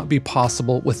 would not be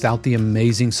possible without the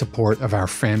amazing support of our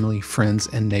family, friends,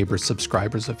 and neighbors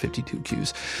subscribers of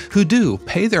 52Qs, who do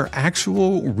pay their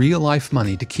actual real-life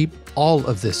money to keep all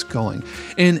of this going.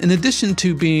 And in addition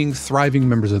to being thriving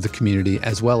members of the community,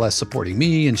 as well as supporting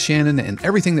me and Shannon and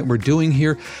everything that we're doing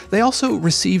here, they also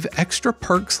receive extra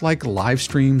perks like live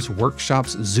streams,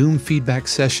 workshops, Zoom feedback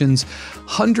sessions,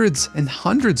 hundreds and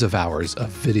hundreds of hours of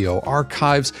video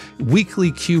archives, weekly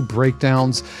cue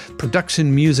breakdowns,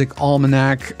 production music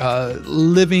almanac,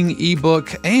 living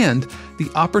ebook, and the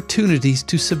opportunities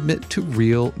to submit to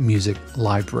real music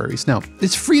libraries. Now,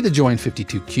 it's free to join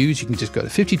 52Qs. You can just go to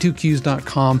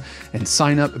 52qs.com and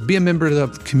sign up, be a member of the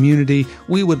community.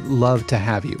 We would love to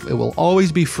have you. It will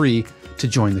always be free to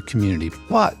join the community.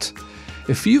 But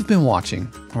if you've been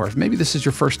watching, or if maybe this is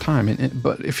your first time,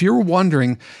 but if you're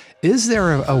wondering, is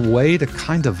there a way to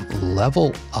kind of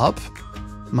level up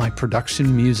my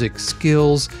production music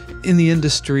skills in the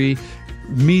industry,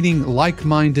 meeting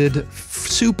like-minded,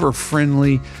 super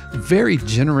friendly, very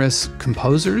generous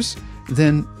composers,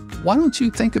 then why don't you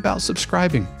think about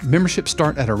subscribing? Memberships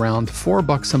start at around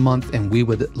 $4 a month, and we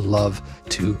would love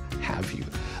to have you.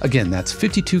 Again, that's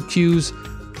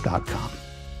 52qs.com.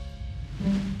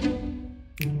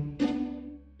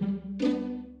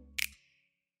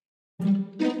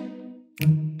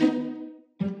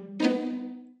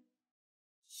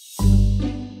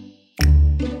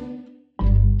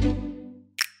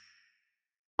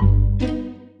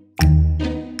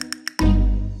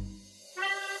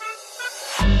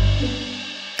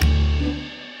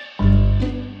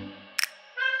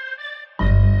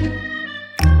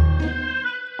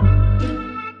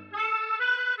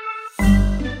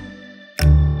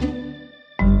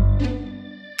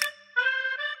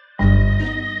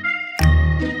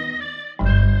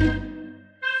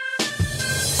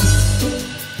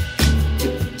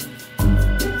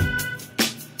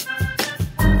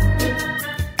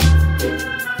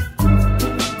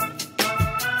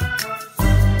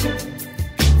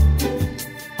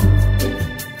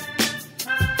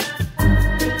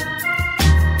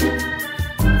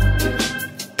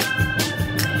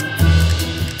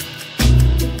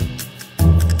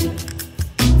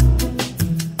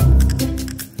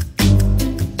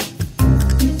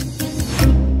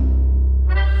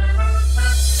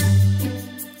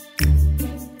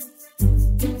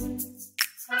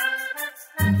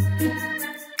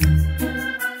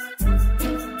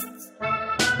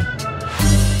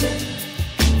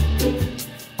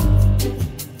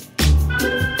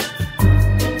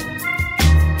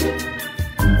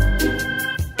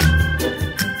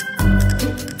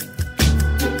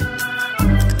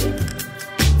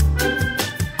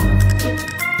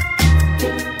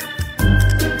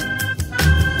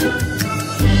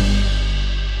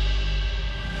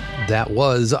 That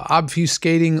was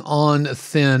Obfuscating on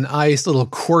Thin Ice, little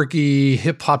quirky,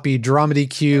 hip-hoppy dramedy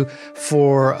cue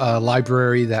for a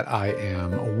library that I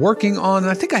am working on.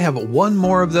 I think I have one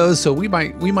more of those, so we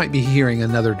might be hearing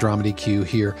another dramedy cue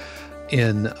here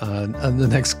in the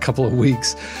next couple of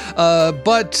weeks.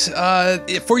 But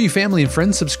for you family and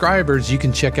friends subscribers, you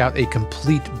can check out a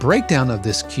complete breakdown of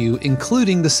this cue,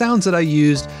 including the sounds that I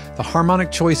used, the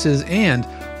harmonic choices, and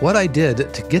what I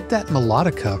did to get that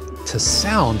melodica to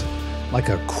sound like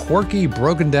a quirky,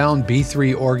 broken down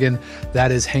B3 organ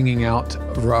that is hanging out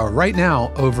right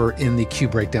now over in the cue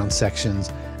breakdown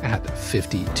sections at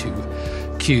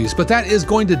 52Qs. But that is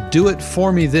going to do it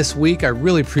for me this week. I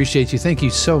really appreciate you. Thank you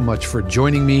so much for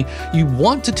joining me. You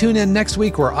want to tune in next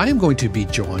week, where I am going to be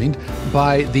joined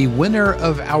by the winner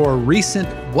of our recent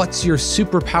What's Your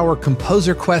Superpower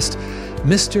Composer Quest,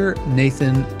 Mr.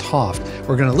 Nathan Toft.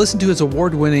 We're going to listen to his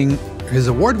award-winning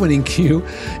cue,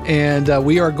 and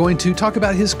we are going to talk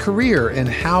about his career and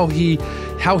how he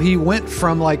went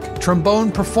from like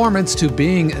trombone performance to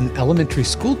being an elementary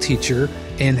school teacher,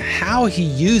 and how he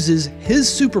uses his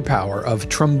superpower of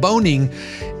tromboning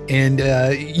and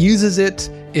uses it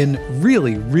in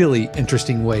really, really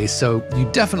interesting ways. So you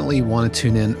definitely want to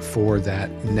tune in for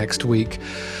that next week.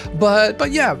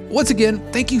 But yeah, once again,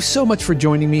 thank you so much for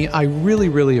joining me. I really,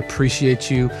 really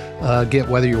appreciate you.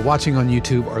 Whether you're watching on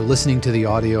YouTube or listening to the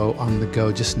audio on the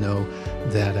go, just know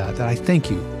that I thank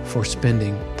you for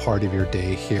spending part of your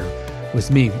day here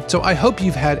with me. So I hope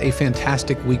you've had a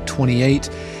fantastic week 28,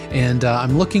 and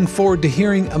I'm looking forward to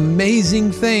hearing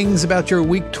amazing things about your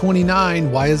week 29.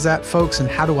 Why is that, folks? And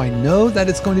how do I know that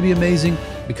it's going to be amazing?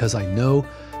 Because I know,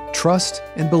 trust,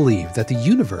 and believe that the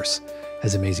universe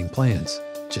has amazing plans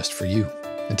just for you.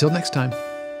 Until next time,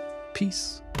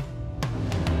 peace.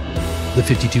 The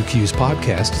 52 Qs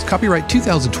podcast is copyright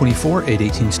 2024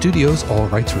 818 Studios, all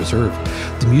rights reserved.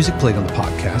 The music played on the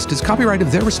podcast is copyright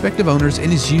of their respective owners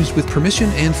and is used with permission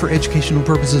and for educational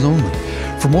purposes only.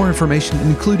 For more information,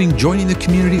 including joining the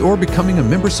community or becoming a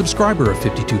member subscriber of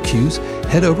 52 Qs,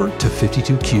 head over to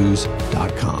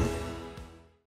 52qs.com.